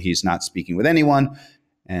Mexico, and he's not speaking with anyone.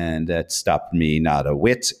 And that stopped me not a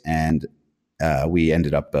whit. And we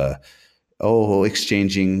ended up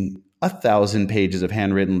exchanging 1,000 pages of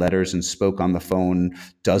handwritten letters and spoke on the phone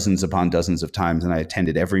dozens upon dozens of times. And I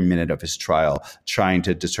attended every minute of his trial, trying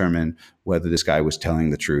to determine whether this guy was telling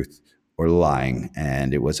the truth or lying.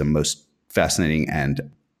 And it was a most fascinating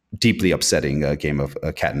and deeply upsetting game of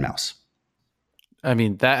cat and mouse. I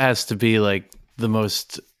mean, that has to be like the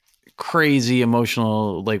most crazy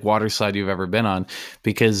emotional like water slide you've ever been on,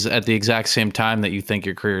 because at the exact same time that you think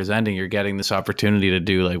your career is ending, you're getting this opportunity to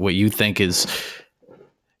do like what you think is,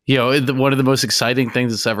 you know, one of the most exciting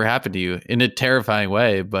things that's ever happened to you in a terrifying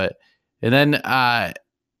way. But and then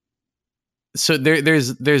so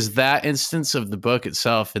there's that instance of the book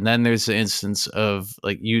itself, and then there's the instance of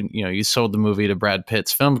like you sold the movie to Brad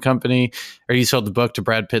Pitt's film company, or you sold the book to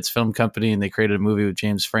Brad Pitt's film company, and they created a movie with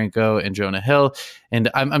James Franco and Jonah Hill. And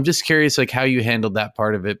I'm just curious like how you handled that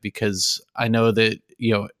part of it, because I know that,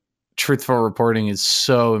 you know, truthful reporting is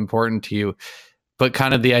so important to you, but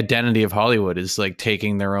kind of the identity of Hollywood is like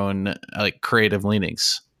taking their own like creative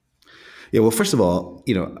leanings. Yeah, well, first of all,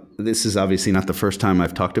 you know, this is obviously not the first time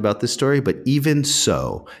I've talked about this story, but even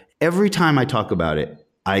so, every time I talk about it,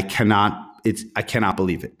 I cannot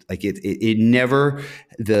believe it. Like it never,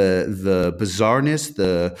 the bizarreness,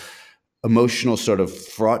 the emotional sort of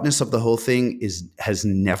fraughtness of the whole thing has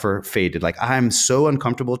never faded. Like I'm so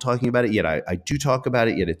uncomfortable talking about it, yet I do talk about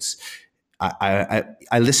it, yet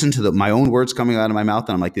I listen to my own words coming out of my mouth,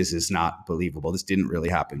 and I'm like, this is not believable. This didn't really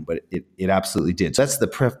happen, but it absolutely did. So that's the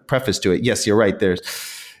preface to it. Yes, you're right.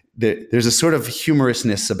 There's a sort of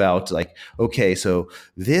humorousness about like, okay, so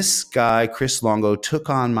this guy, Chris Longo, took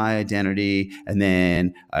on my identity, and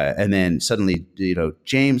then suddenly, you know,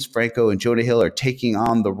 James Franco and Jonah Hill are taking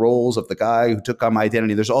on the roles of the guy who took on my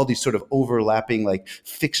identity. There's all these sort of overlapping like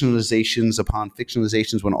fictionalizations upon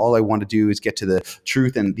fictionalizations when all I want to do is get to the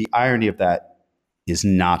truth. And the irony of that is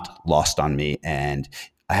not lost on me. And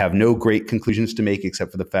I have no great conclusions to make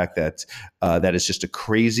except for the fact that that is just a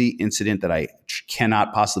crazy incident that I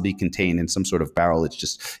cannot possibly contain in some sort of barrel. It's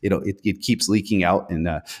just, you know, it keeps leaking out and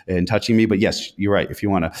touching me. But yes, you're right. If you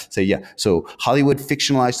want to say, yeah, so Hollywood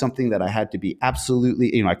fictionalized something that I had to be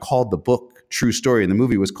absolutely, you know, I called the book True Story, and the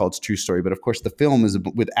movie was called True Story. But of course, the film is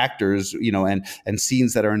with actors, you know, and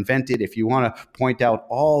scenes that are invented. If you want to point out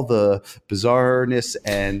all the bizarreness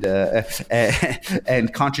and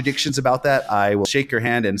contradictions about that, I will shake your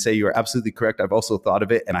hand and say you are absolutely correct. I've also thought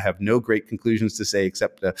of it, and I have no great conclusions to say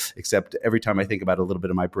except every time I think about it, a little bit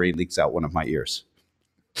of my brain leaks out one of my ears.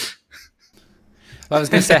 Well, I was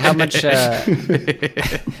going to say,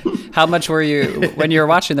 how much were you, when you were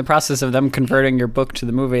watching the process of them converting your book to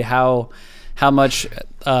the movie, how much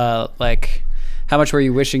were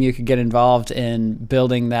you wishing you could get involved in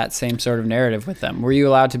building that same sort of narrative with them? Were you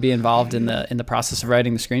allowed to be involved in the process of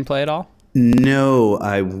writing the screenplay at all? No,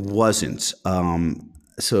 I wasn't.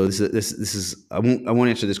 So this is I won't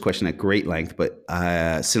answer this question at great length, but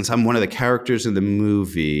since I'm one of the characters in the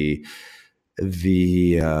movie,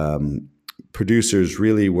 the producers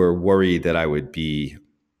really were worried that I would be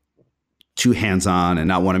too hands-on and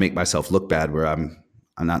not want to make myself look bad. Where I'm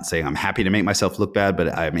not saying I'm happy to make myself look bad,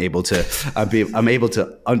 but I'm able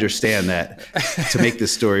to understand that to make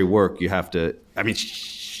this story work, you have to. I mean,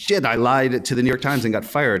 shit, I lied to the New York Times and got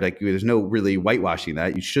fired. Like, there's no really whitewashing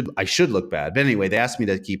that. I should look bad. But anyway, they asked me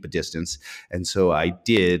to keep a distance, and so I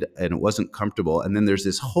did, and it wasn't comfortable. And then there's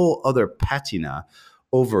this whole other patina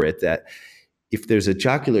over it that, if there's a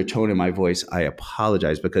jocular tone in my voice, I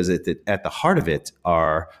apologize, because at the heart of it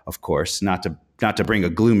are, of course, not to bring a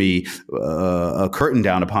gloomy curtain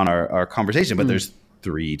down upon our conversation, but there's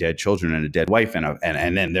 3 dead children and a dead wife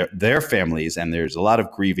and then their families, and there's a lot of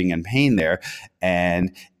grieving and pain there,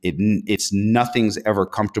 and it's nothing's ever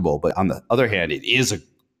comfortable. But on the other hand, it is a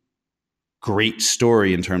great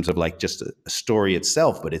story in terms of like just a story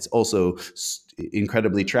itself, but it's also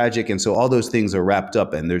incredibly tragic, and so all those things are wrapped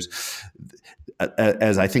up. And there's,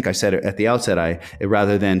 as I think I said at the outset,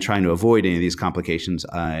 rather than trying to avoid any of these complications,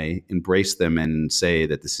 I embrace them and say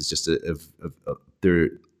that this is just a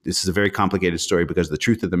this is a very complicated story because the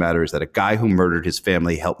truth of the matter is that a guy who murdered his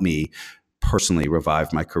family helped me personally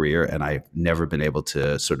revive my career, and I've never been able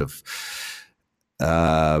to sort of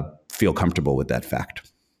feel comfortable with that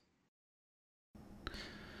fact.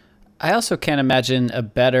 I also can't imagine a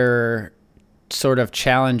better sort of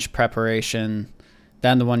challenge preparation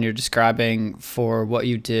than the one you're describing for what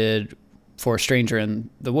you did for Stranger in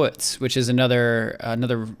the Woods, which is another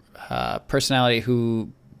personality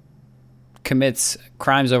who commits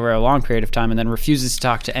crimes over a long period of time and then refuses to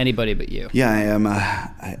talk to anybody but you. Yeah, I am.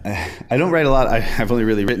 I don't write a lot. I've only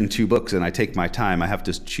really written 2 books, and I take my time. I have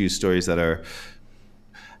to choose stories that are...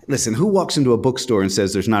 Listen, who walks into a bookstore and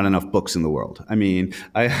says there's not enough books in the world? I mean,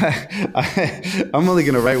 I'm only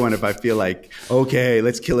going to write one if I feel like, okay,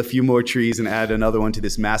 let's kill a few more trees and add another one to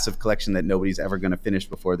this massive collection that nobody's ever going to finish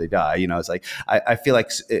before they die. You know, it's like, I feel like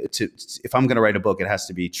if I'm going to write a book, it has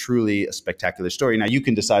to be truly a spectacular story. Now, you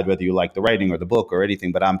can decide whether you like the writing or the book or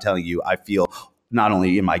anything, but I'm telling you, I feel not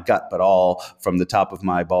only in my gut, but all from the top of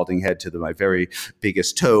my balding head to my very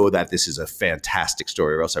biggest toe, that this is a fantastic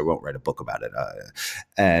story, or else I won't write a book about it.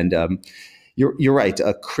 You're right.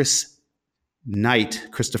 Christopher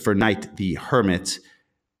Knight, the Hermit,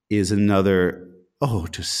 is another,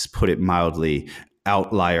 to put it mildly,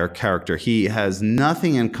 outlier character. He has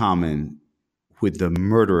nothing in common with the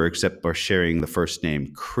murderer except for sharing the first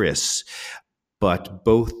name Chris, but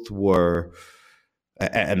both were...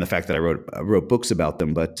 and the fact that I wrote books about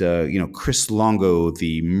them. But, Chris Longo,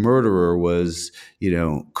 the murderer, was,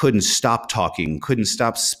 couldn't stop talking, couldn't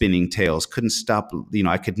stop spinning tales, couldn't stop,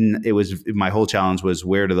 my whole challenge was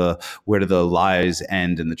where do the lies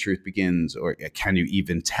end and the truth begins, or can you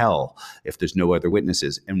even tell if there's no other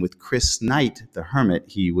witnesses? And with Chris Knight, the Hermit,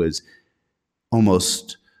 he was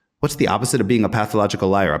almost... what's the opposite of being a pathological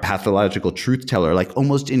liar? A pathological truth teller, like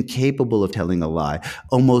almost incapable of telling a lie,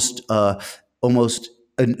 almost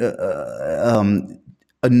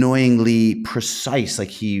annoyingly precise. Like,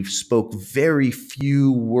 he spoke very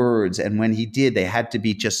few words, and when he did, they had to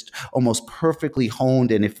be just almost perfectly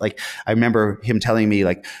honed. And I remember him telling me,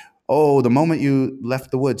 like, the moment you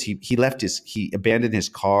left the woods, he abandoned his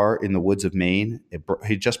car in the woods of Maine.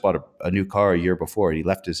 He just bought a new car a year before. He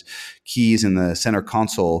left his keys in the center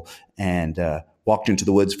console and walked into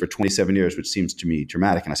the woods for 27 years, which seems to me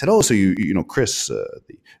dramatic. And I said, so Chris,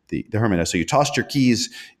 the Hermit, so you tossed your keys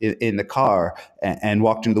in the car and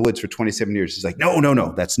walked into the woods for 27 years. He's like,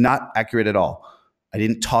 no, that's not accurate at all. I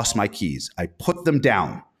didn't toss my keys. I put them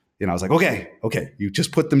down. And I was like, okay, you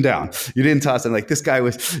just put them down. You didn't toss them. Like, this guy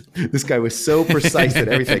was so precise that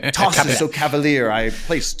everything, toss is so cavalier. I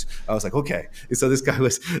was like, okay. And so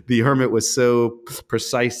the Hermit was so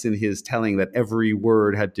precise in his telling that every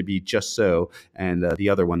word had to be just so. And the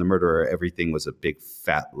other one, the murderer, everything was a big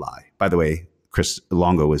fat lie. By the way, Chris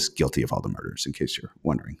Longo was guilty of all the murders, in case you're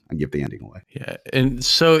wondering. I give the ending away. Yeah. And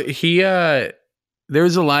so he, there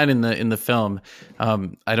was a line in the film.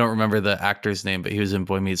 I don't remember the actor's name, but he was in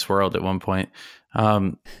Boy Meets World at one point.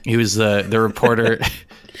 He was the reporter.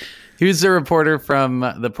 He was the reporter from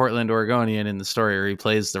the Portland Oregonian in the story, where he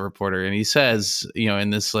plays the reporter, and he says,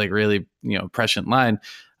 in this like really prescient line,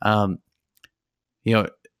 do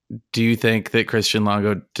you think that Christian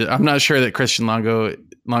Longo? I'm not sure that Christian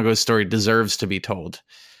Longo's story deserves to be told,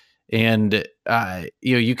 and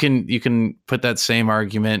you can put that same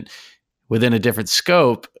argument within a different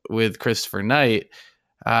scope with Christopher Knight.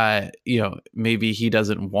 Maybe he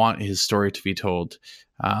doesn't want his story to be told.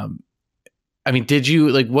 Did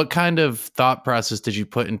you what kind of thought process did you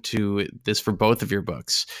put into this for both of your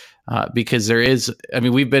books? Because there is,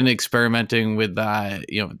 we've been experimenting with that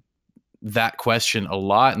question a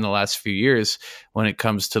lot in the last few years when it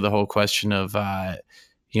comes to the whole question of,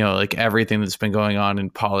 everything that's been going on in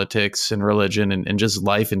politics and religion and just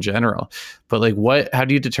life in general. But how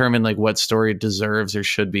do you determine what story deserves or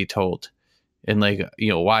should be told, and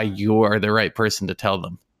why you are the right person to tell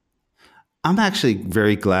them? I'm actually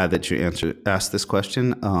very glad that you asked this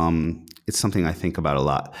question. It's something I think about a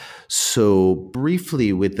lot. So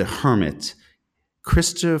briefly, with the Hermit,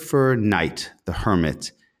 Christopher Knight, the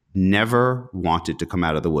Hermit, never wanted to come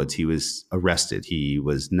out of the woods. He was arrested. He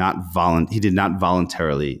did not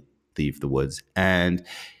voluntarily leave the woods. And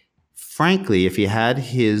frankly, if he had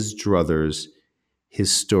his druthers,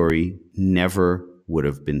 his story never would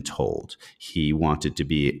have been told. He wanted to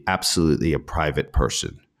be absolutely a private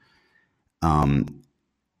person.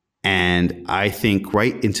 And I think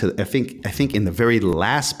I think in the very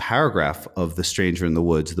last paragraph of The Stranger in the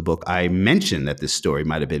Woods, the book, I mentioned that this story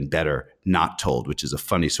might have been better not told, which is a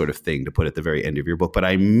funny sort of thing to put at the very end of your book, but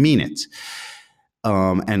I mean it.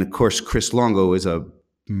 And of course, Chris Longo is a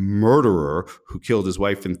murderer who killed his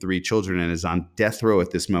wife and 3 children and is on death row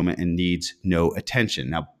at this moment and needs no attention.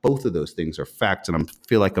 Now, both of those things are facts, and I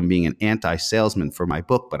feel like I'm being an anti-salesman for my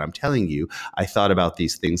book, but I'm telling you, I thought about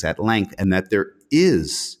these things at length, and that there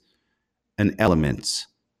is an element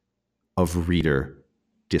of reader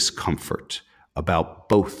discomfort about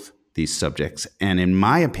both these subjects. And in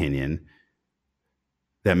my opinion,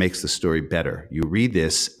 that makes the story better. You read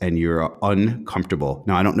this and you're uncomfortable.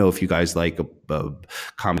 Now, I don't know if you guys like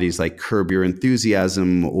comedies like Curb Your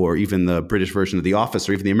Enthusiasm, or even the British version of The Office,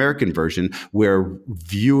 or even the American version, where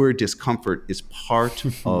viewer discomfort is part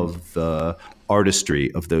of the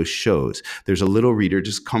artistry of those shows. There's a little reader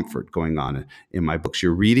discomfort going on in my books.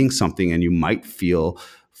 You're reading something and you might feel,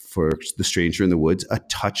 for The Stranger in the Woods, a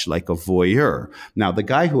touch like a voyeur. Now, the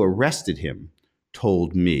guy who arrested him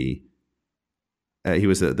told me, he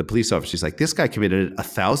was the police officer. He's like, this guy committed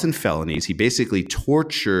 1,000 felonies. He basically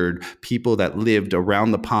tortured people that lived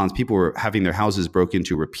around the ponds. People were having their houses broken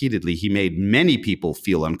into repeatedly. He made many people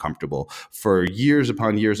feel uncomfortable for years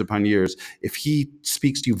upon years upon years. If he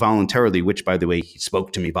speaks to you voluntarily, which, by the way, he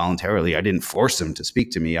spoke to me voluntarily. I didn't force him to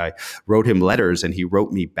speak to me. I wrote him letters and he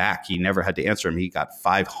wrote me back. He never had to answer him. He got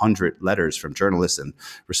 500 letters from journalists and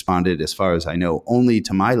responded, as far as I know, only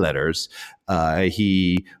to my letters.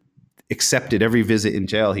 He accepted every visit in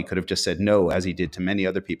jail. He could have just said no, as he did to many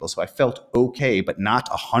other people. So I felt okay, but not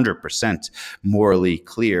 100% morally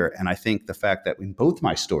clear. And I think the fact that in both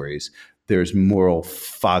my stories, there's moral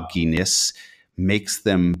fogginess makes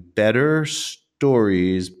them better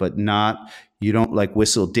stories, but not, you don't like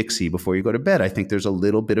whistle Dixie before you go to bed. I think there's a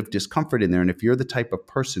little bit of discomfort in there. And if you're the type of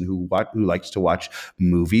person who likes to watch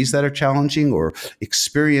movies that are challenging, or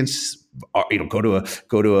experience, go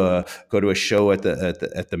to a show at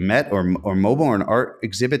the Met or MoMA, or an art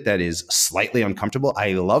exhibit that is slightly uncomfortable,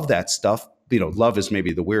 I love that stuff. Love is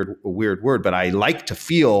maybe the weird word, but I like to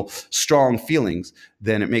feel strong feelings.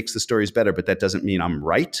 Then it makes the stories better. But that doesn't mean I'm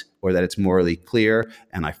right or that it's morally clear.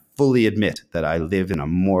 And I fully admit that I live in a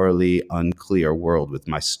morally unclear world with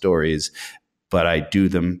my stories, but I do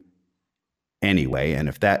them anyway. And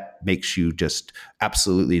if that makes you just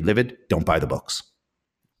absolutely livid, don't buy the books.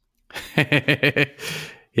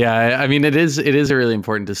 Yeah, I mean, it is a really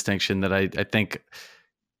important distinction that I think,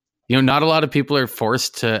 not a lot of people are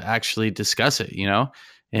forced to actually discuss it,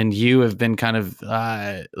 and you have been kind of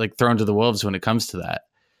like thrown to the wolves when it comes to that.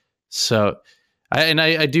 So,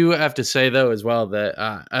 I do have to say, though, as well, that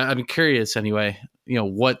I'm curious anyway,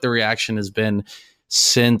 what the reaction has been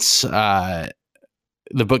since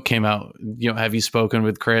the book came out. Have you spoken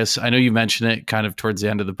with Chris? I know you mentioned it kind of towards the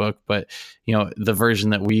end of the book, but the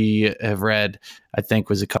version that we have read, I think,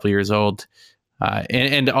 was a couple years old.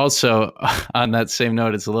 And also on that same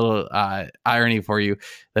note, it's a little irony for you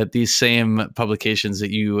that these same publications that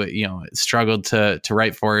you struggled to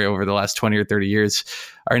write for over the last 20 or 30 years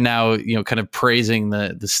are now kind of praising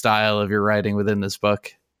the style of your writing within this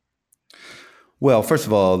book. Well, first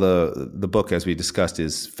of all, the book, as we discussed,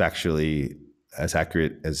 is factually as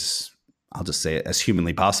accurate as, I'll just say it, as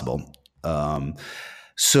humanly possible.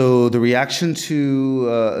 So the reaction to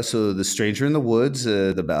The Stranger in the Woods,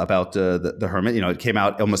 about the Hermit, it came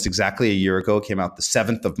out almost exactly a year ago. It came out the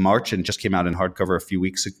 7th of March and just came out in hardcover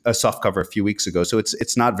softcover a few weeks ago. So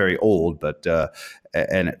it's not very old, but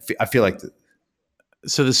I feel like.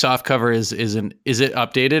 So the softcover is it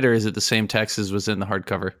updated, or is it the same text as was in the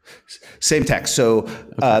hardcover? Same text. So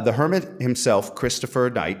the Hermit himself, Christopher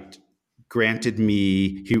Knight, granted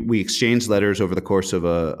me, we exchanged letters over the course of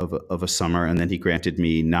a summer, and then he granted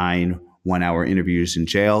me 9 one-hour interviews in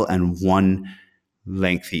jail and 1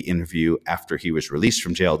 lengthy interview after he was released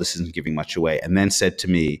from jail. This isn't giving much away. And then said to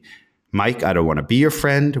me, Mike, I don't want to be your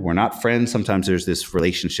friend. We're not friends. Sometimes there's this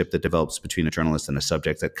relationship that develops between a journalist and a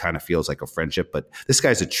subject that kind of feels like a friendship, but this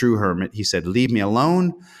guy's a true hermit. He said, leave me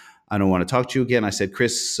alone. I don't want to talk to you again. I said,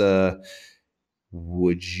 Chris,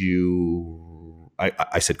 would you...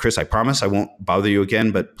 I said, Chris, I promise I won't bother you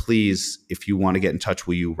again, but please, if you want to get in touch,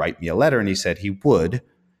 will you write me a letter? And he said he would.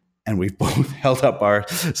 And we've both held up our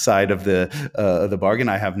side of the bargain.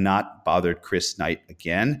 I have not bothered Chris Knight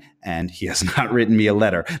again, and he has not written me a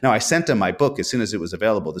letter. Now, I sent him my book as soon as it was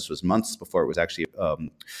available. This was months before it was actually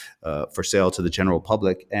for sale to the general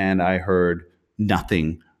public, and I heard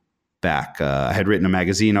nothing back. I had written a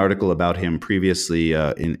magazine article about him previously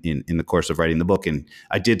in the course of writing the book, and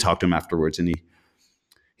I did talk to him afterwards, and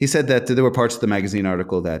he said that there were parts of the magazine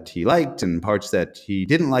article that he liked and parts that he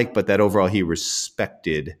didn't like, but that overall he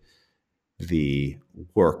respected the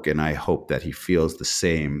work, and I hope that he feels the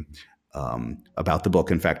same about the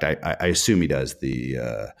book. In fact, I assume he does.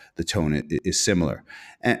 The tone is similar.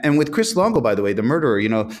 And with Chris Longo, by the way, the murderer,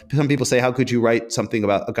 some people say, how could you write something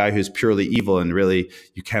about a guy who's purely evil? And really,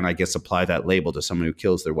 you can, I guess, apply that label to someone who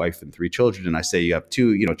kills their wife and 3 children. And I say you have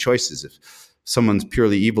two, choices. If someone's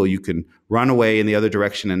purely evil, you can run away in the other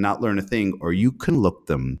direction and not learn a thing, or you can look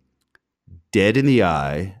them dead in the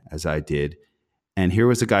eye, as I did. And here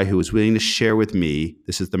was a guy who was willing to share with me,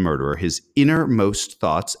 this is the murderer, his innermost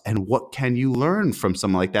thoughts. And what can you learn from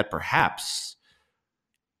someone like that? Perhaps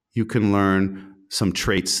you can learn some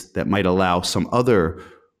traits that might allow some other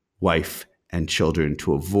wife and children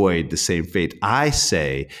to avoid the same fate. I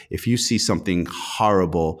say, if you see something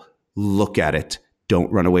horrible, look at it.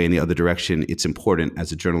 Don't run away in the other direction. It's important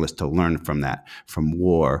as a journalist to learn from that, from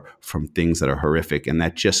war, from things that are horrific, and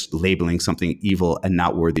that just labeling something evil and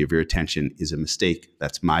not worthy of your attention is a mistake.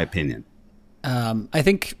 That's my opinion. I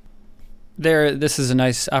think this is a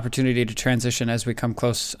nice opportunity to transition as we come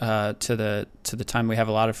close to the time we have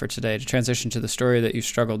allotted for today, to transition to the story that you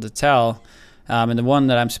struggled to tell. And the one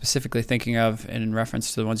that I'm specifically thinking of in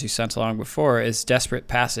reference to the ones you sent along before is Desperate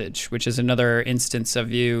Passage, which is another instance of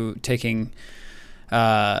you taking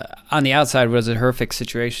on the outside was a horrific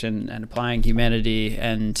situation and applying humanity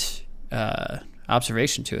and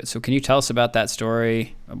observation to it. So can you tell us about that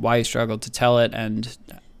story, why you struggled to tell it, and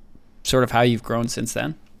sort of how you've grown since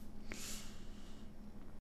then?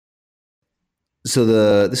 So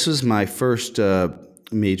this was my first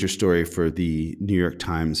major story for the New York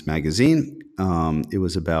Times Magazine. It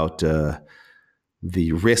was about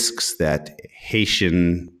the risks that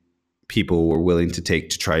Haitian people were willing to take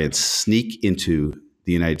to try and sneak into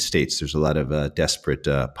the United States. There's a lot of desperate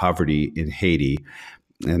poverty in Haiti.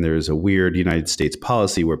 And there's a weird United States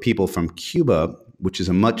policy where people from Cuba, which is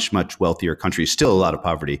a much, much wealthier country, still a lot of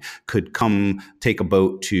poverty, could come take a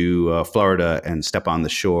boat to Florida and step on the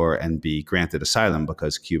shore and be granted asylum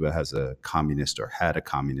because Cuba has a communist or had a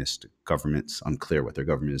communist government. It's unclear what their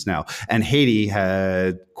government is now. And Haiti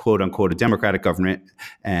had, quote unquote, a democratic government.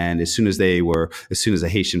 And as soon as a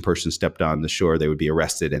Haitian person stepped on the shore, they would be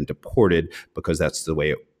arrested and deported because that's the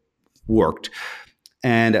way it worked.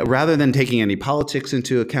 And rather than taking any politics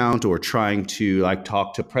into account or trying to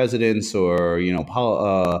talk to presidents or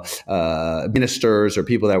ministers or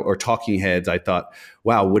people that or talking heads, I thought,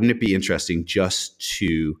 wow, wouldn't it be interesting just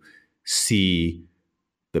to see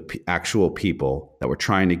the actual people that were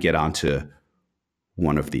trying to get onto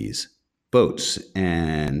one of these boats?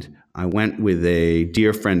 And I went with a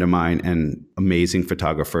dear friend of mine and amazing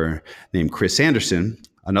photographer named Chris Anderson.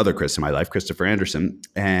 Another Chris in my life, Christopher Anderson,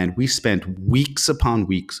 and we spent weeks upon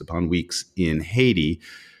weeks upon weeks in Haiti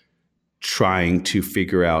trying to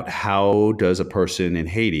figure out how does a person in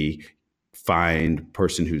Haiti find a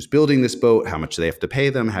person who's building this boat, how much do they have to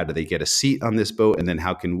pay them, how do they get a seat on this boat, and then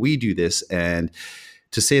how can we do this? And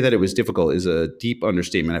to say that it was difficult is a deep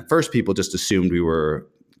understatement. At first, people just assumed we were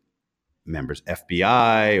members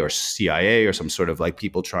FBI or CIA or some sort of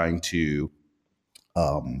people trying to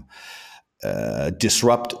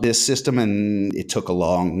disrupt this system. And it took a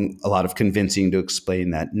lot of convincing to explain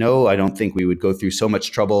that, no, I don't think we would go through so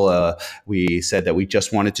much trouble. We said that we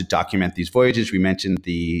just wanted to document these voyages. We mentioned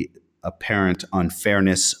the apparent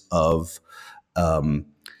unfairness of the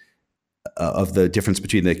difference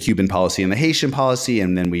between the Cuban policy and the Haitian policy.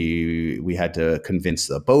 And then we had to convince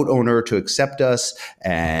the boat owner to accept us.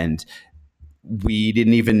 And we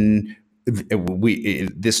didn't even...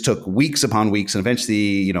 this took weeks upon weeks, and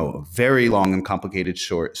eventually, very long and complicated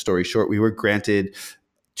story short, we were granted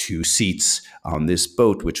 2 seats on this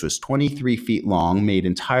boat, which was 23 feet long, made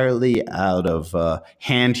entirely out of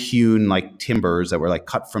hand-hewn timbers that were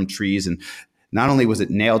cut from trees. And not only was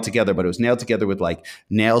it nailed together, but it was nailed together with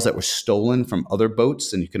nails that were stolen from other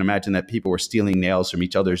boats. And you can imagine that people were stealing nails from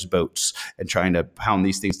each other's boats and trying to pound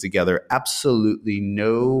these things together. Absolutely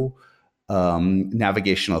no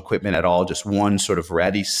navigational equipment at all, just one sort of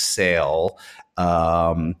ratty sail.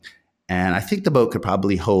 And I think the boat could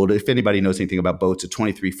probably hold, if anybody knows anything about boats, a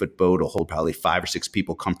 23-foot boat will hold probably 5 or 6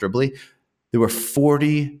 people comfortably. There were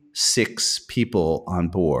 46 people on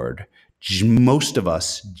board, most of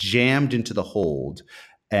us jammed into the hold.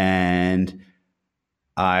 And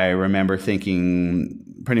I remember thinking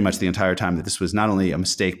pretty much the entire time that this was not only a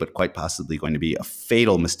mistake, but quite possibly going to be a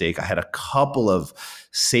fatal mistake. I had a couple of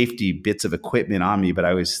safety bits of equipment on me, but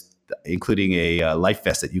I was including a life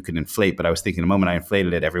vest that you can inflate. But I was thinking the moment I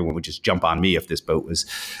inflated it, everyone would just jump on me if this boat was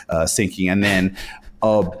sinking. And then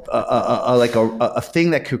a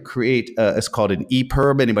thing that could create, it's called an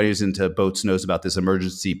EPIRB. Anybody who's into boats knows about this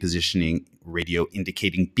emergency positioning radio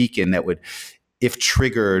indicating beacon that would if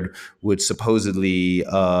triggered, would supposedly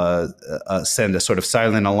send a sort of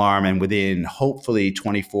silent alarm, and within hopefully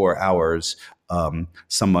 24 hours,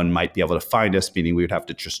 someone might be able to find us, meaning we would have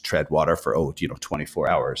to just tread water for 24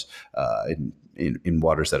 hours in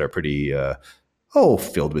waters that are pretty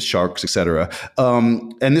filled with sharks, etc.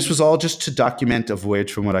 And this was all just to document a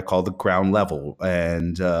voyage from what I call the ground level.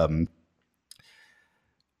 And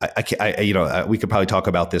we could probably talk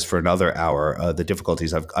about this for another hour, the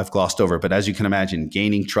difficulties I've glossed over. But as you can imagine,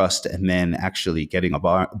 gaining trust and then actually getting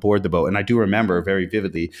aboard the boat. And I do remember very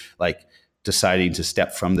vividly, like, deciding to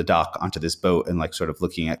step from the dock onto this boat and like sort of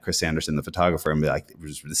looking at Chris Anderson, the photographer, and be like,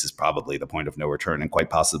 this is probably the point of no return, and quite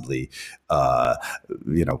possibly,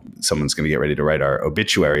 someone's going to get ready to write our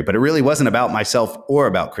obituary. But it really wasn't about myself or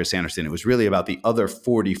about Chris Anderson. It was really about the other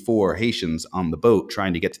 44 Haitians on the boat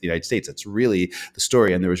trying to get to the United States. That's really the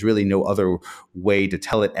story. And there was really no other way to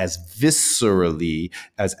tell it as viscerally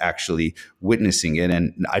as actually witnessing it.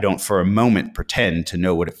 And I don't for a moment pretend to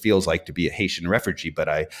know what it feels like to be a Haitian refugee, but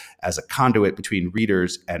as a conduit between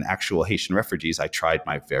readers and actual Haitian refugees, I tried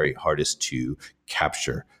my very hardest to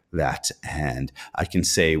capture that. And I can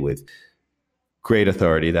say with great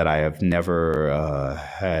authority that I have never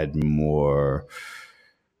had more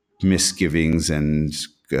misgivings and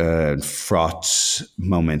fraught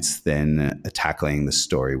moments than tackling the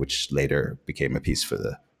story, which later became a piece for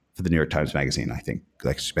the New York Times Magazine, I think,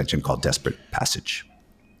 like you mentioned, called Desperate Passage.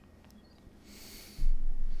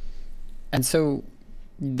 And so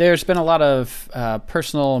there's been a lot of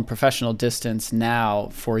personal and professional distance now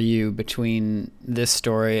for you between this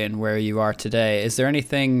story and where you are today. Is there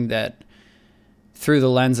anything that, through the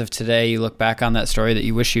lens of today, you look back on that story that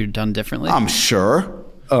you wish you'd done differently? I'm sure.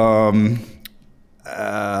 Let me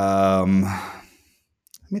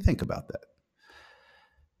think about that.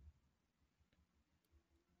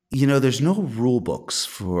 There's no rule books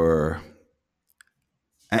for...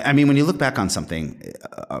 I mean, when you look back on something,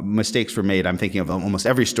 mistakes were made. I'm thinking of almost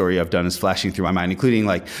every story I've done is flashing through my mind, including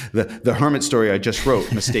like the hermit story I just wrote.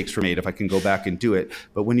 Mistakes were made if I can go back and do it.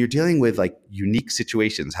 But when you're dealing with like unique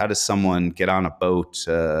situations, how does someone get on a boat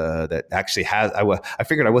that actually has? I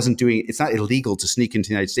figured I wasn't doing. It's not illegal to sneak into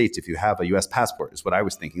the United States if you have a U.S. passport. Is what I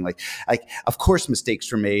was thinking. Like, of course, mistakes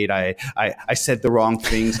were made. I said the wrong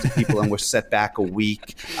things to people and was set back a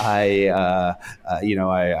week. I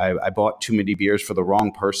bought too many beers for the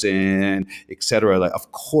wrong person, etc. Like,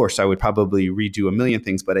 of course, I would probably redo a million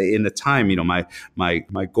things, but in the time,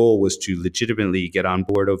 my goal was to legitimately get on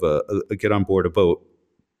board a boat,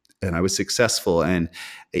 and I was successful. And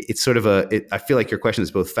it's sort of I feel like your question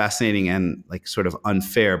is both fascinating and like sort of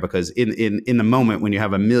unfair, because in the moment when you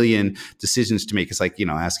have a million decisions to make, it's like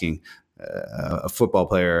asking a football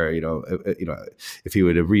player, if he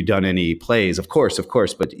would have redone any plays. Of course,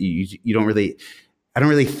 but you don't really. I don't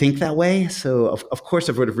really think that way. So of course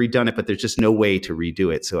I would have redone it, but there's just no way to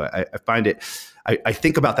redo it. So I find it, I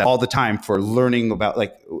think about that all the time for learning about,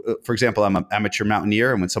 like, for example, I'm an amateur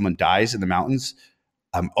mountaineer, and when someone dies in the mountains,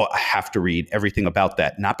 I have to read everything about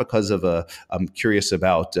that. Not because I'm curious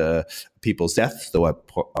about people's deaths, though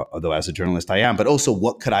as a journalist I am, but also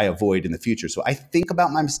what could I avoid in the future. So I think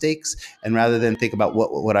about my mistakes, and rather than think about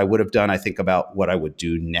what I would have done, I think about what I would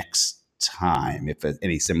do next time if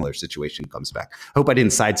any similar situation comes back. I hope I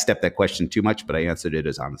didn't sidestep that question too much, but I answered it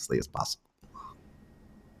as honestly as possible.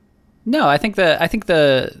 No, I think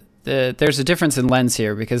there's a difference in lens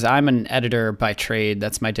here, because I'm an editor by trade.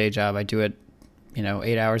 That's my day job. I do it,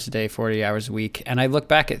 8 hours a day, 40 hours a week. And I look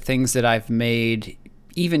back at things that I've made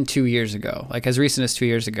even 2 years ago, like as recent as 2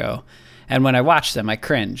 years ago. And when I watch them, I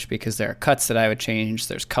cringe, because there are cuts that I would change.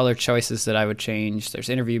 There's color choices that I would change. There's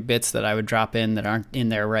interview bits that I would drop in that aren't in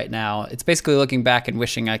there right now. It's basically looking back and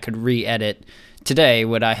wishing I could re-edit today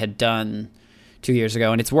what I had done 2 years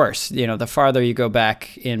ago. And it's worse. The farther you go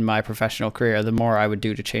back in my professional career, the more I would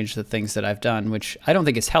do to change the things that I've done, which I don't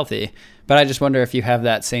think is healthy. But I just wonder if you have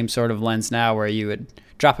that same sort of lens now, where you would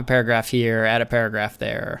drop a paragraph here, add a paragraph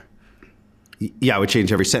there. Yeah, I would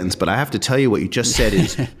change every sentence. But I have to tell you, what you just said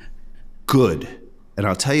is good. And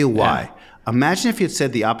I'll tell you why. Yeah. Imagine if you had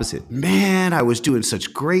said the opposite. Man, I was doing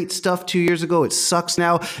such great stuff 2 years ago. It sucks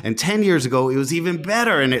now. And 10 years ago, it was even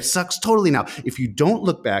better. And it sucks totally now. If you don't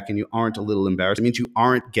look back and you aren't a little embarrassed, it means you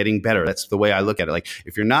aren't getting better. That's the way I look at it. Like,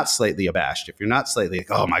 if you're not slightly abashed, if you're not slightly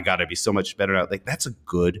like, oh my God, I'd be so much better now. Like, that's a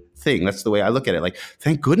good thing. That's the way I look at it. Like,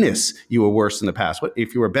 thank goodness you were worse in the past. What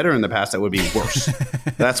if you were better in the past? That would be worse.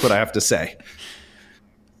 That's what I have to say.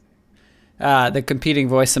 The competing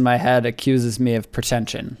voice in my head accuses me of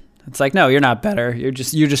pretension. It's like, no, you're not better. You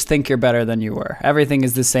just think you're better than you were. Everything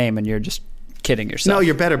is the same, and you're just kidding yourself. No,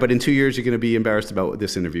 you're better, but in 2 years, you're going to be embarrassed about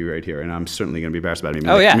this interview right here, and I'm certainly going to be embarrassed about it.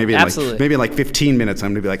 Maybe absolutely. In 15 minutes,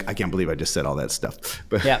 I'm going to be like, I can't believe I just said all that stuff.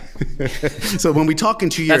 But yeah. So when we talk in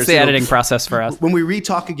 2 years, that's the editing process for us. When we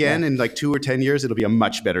re-talk again in like 2 or 10 years, it'll be a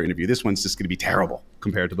much better interview. This one's just going to be terrible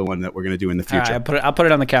compared to the one that we're going to do in the future. All right, I'll put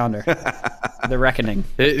it on the calendar. The Reckoning.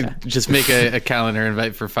 Just make a calendar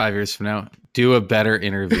invite for 5 years from now. Do a better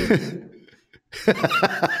interview.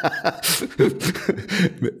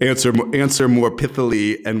 answer more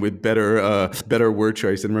pithily and with better word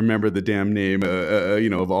choice, and remember the damn name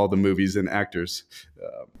of all the movies and actors,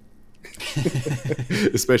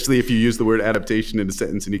 especially if you use the word adaptation in a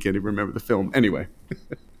sentence and you can't even remember the film. Anyway.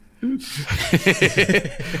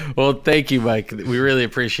 Well, thank you, Mike. We really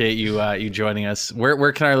appreciate you joining us.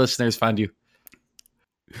 Where can our listeners find you?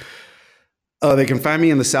 They can find me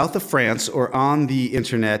in the south of France or on the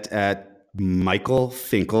internet at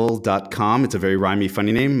michaelfinkel.com. It's a very rhymey,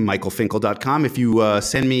 funny name, michaelfinkel.com. If you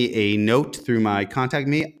send me a note through my contact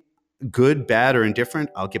me, good, bad, or indifferent,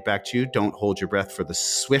 I'll get back to you. Don't hold your breath for the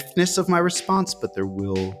swiftness of my response, but there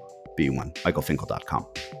will be one. michaelfinkel.com.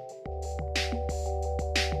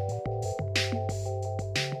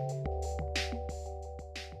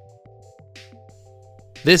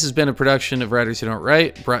 This has been a production of Writers Who Don't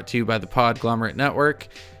Write, brought to you by the Podglomerate Network.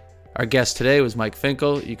 Our guest today was Mike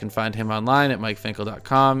Finkel. You can find him online at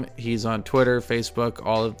mikefinkel.com. He's on Twitter, Facebook,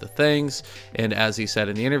 all of the things. And as he said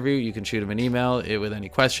in the interview, you can shoot him an email with any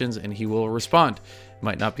questions and he will respond.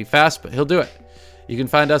 Might not be fast, but he'll do it. You can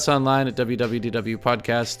find us online at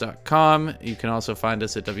www.podcast.com. You can also find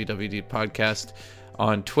us at www.podcast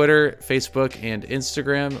on Twitter, Facebook, and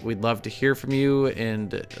Instagram. We'd love to hear from you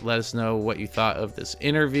and let us know what you thought of this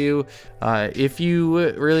interview. If you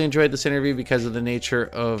really enjoyed this interview because of the nature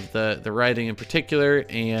of the writing in particular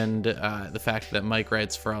and the fact that Mike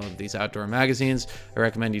writes for all of these outdoor magazines, I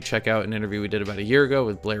recommend you check out an interview we did about a year ago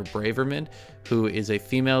with Blair Braverman, who is a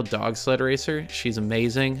female dog sled racer. She's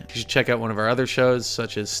amazing. You should check out one of our other shows,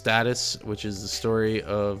 such as Status, which is the story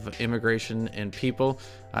of immigration and people.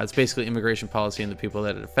 It's basically immigration policy and the people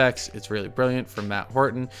that it affects. It's really brilliant, from Matt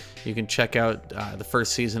Horton. You can check out the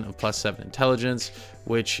first season of Plus 7 Intelligence,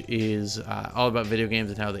 which is all about video games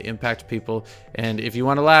and how they impact people. And if you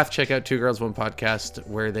want to laugh, check out Two Girls, One Podcast,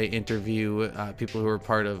 where they interview people who are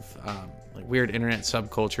part of like weird internet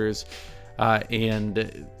subcultures.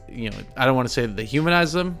 And I don't want to say that they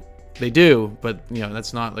humanize them. They do, but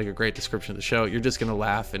that's not like a great description of the show. You're just going to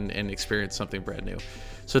laugh and experience something brand new.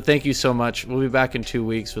 So thank you so much. We'll be back in 2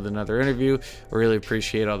 weeks with another interview. We really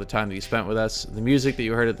appreciate all the time that you spent with us. The music that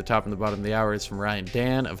you heard at the top and the bottom of the hour is from Ryan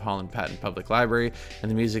Dan of Holland Patton Public Library. And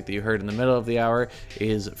the music that you heard in the middle of the hour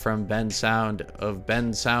is from Ben Sound of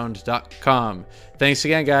bensound.com. Thanks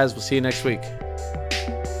again, guys. We'll see you next week.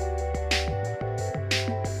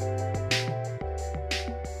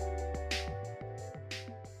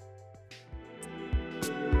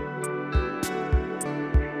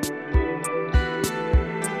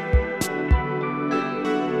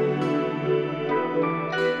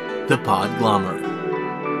 The Podglomerate,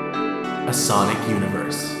 a sonic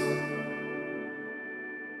universe.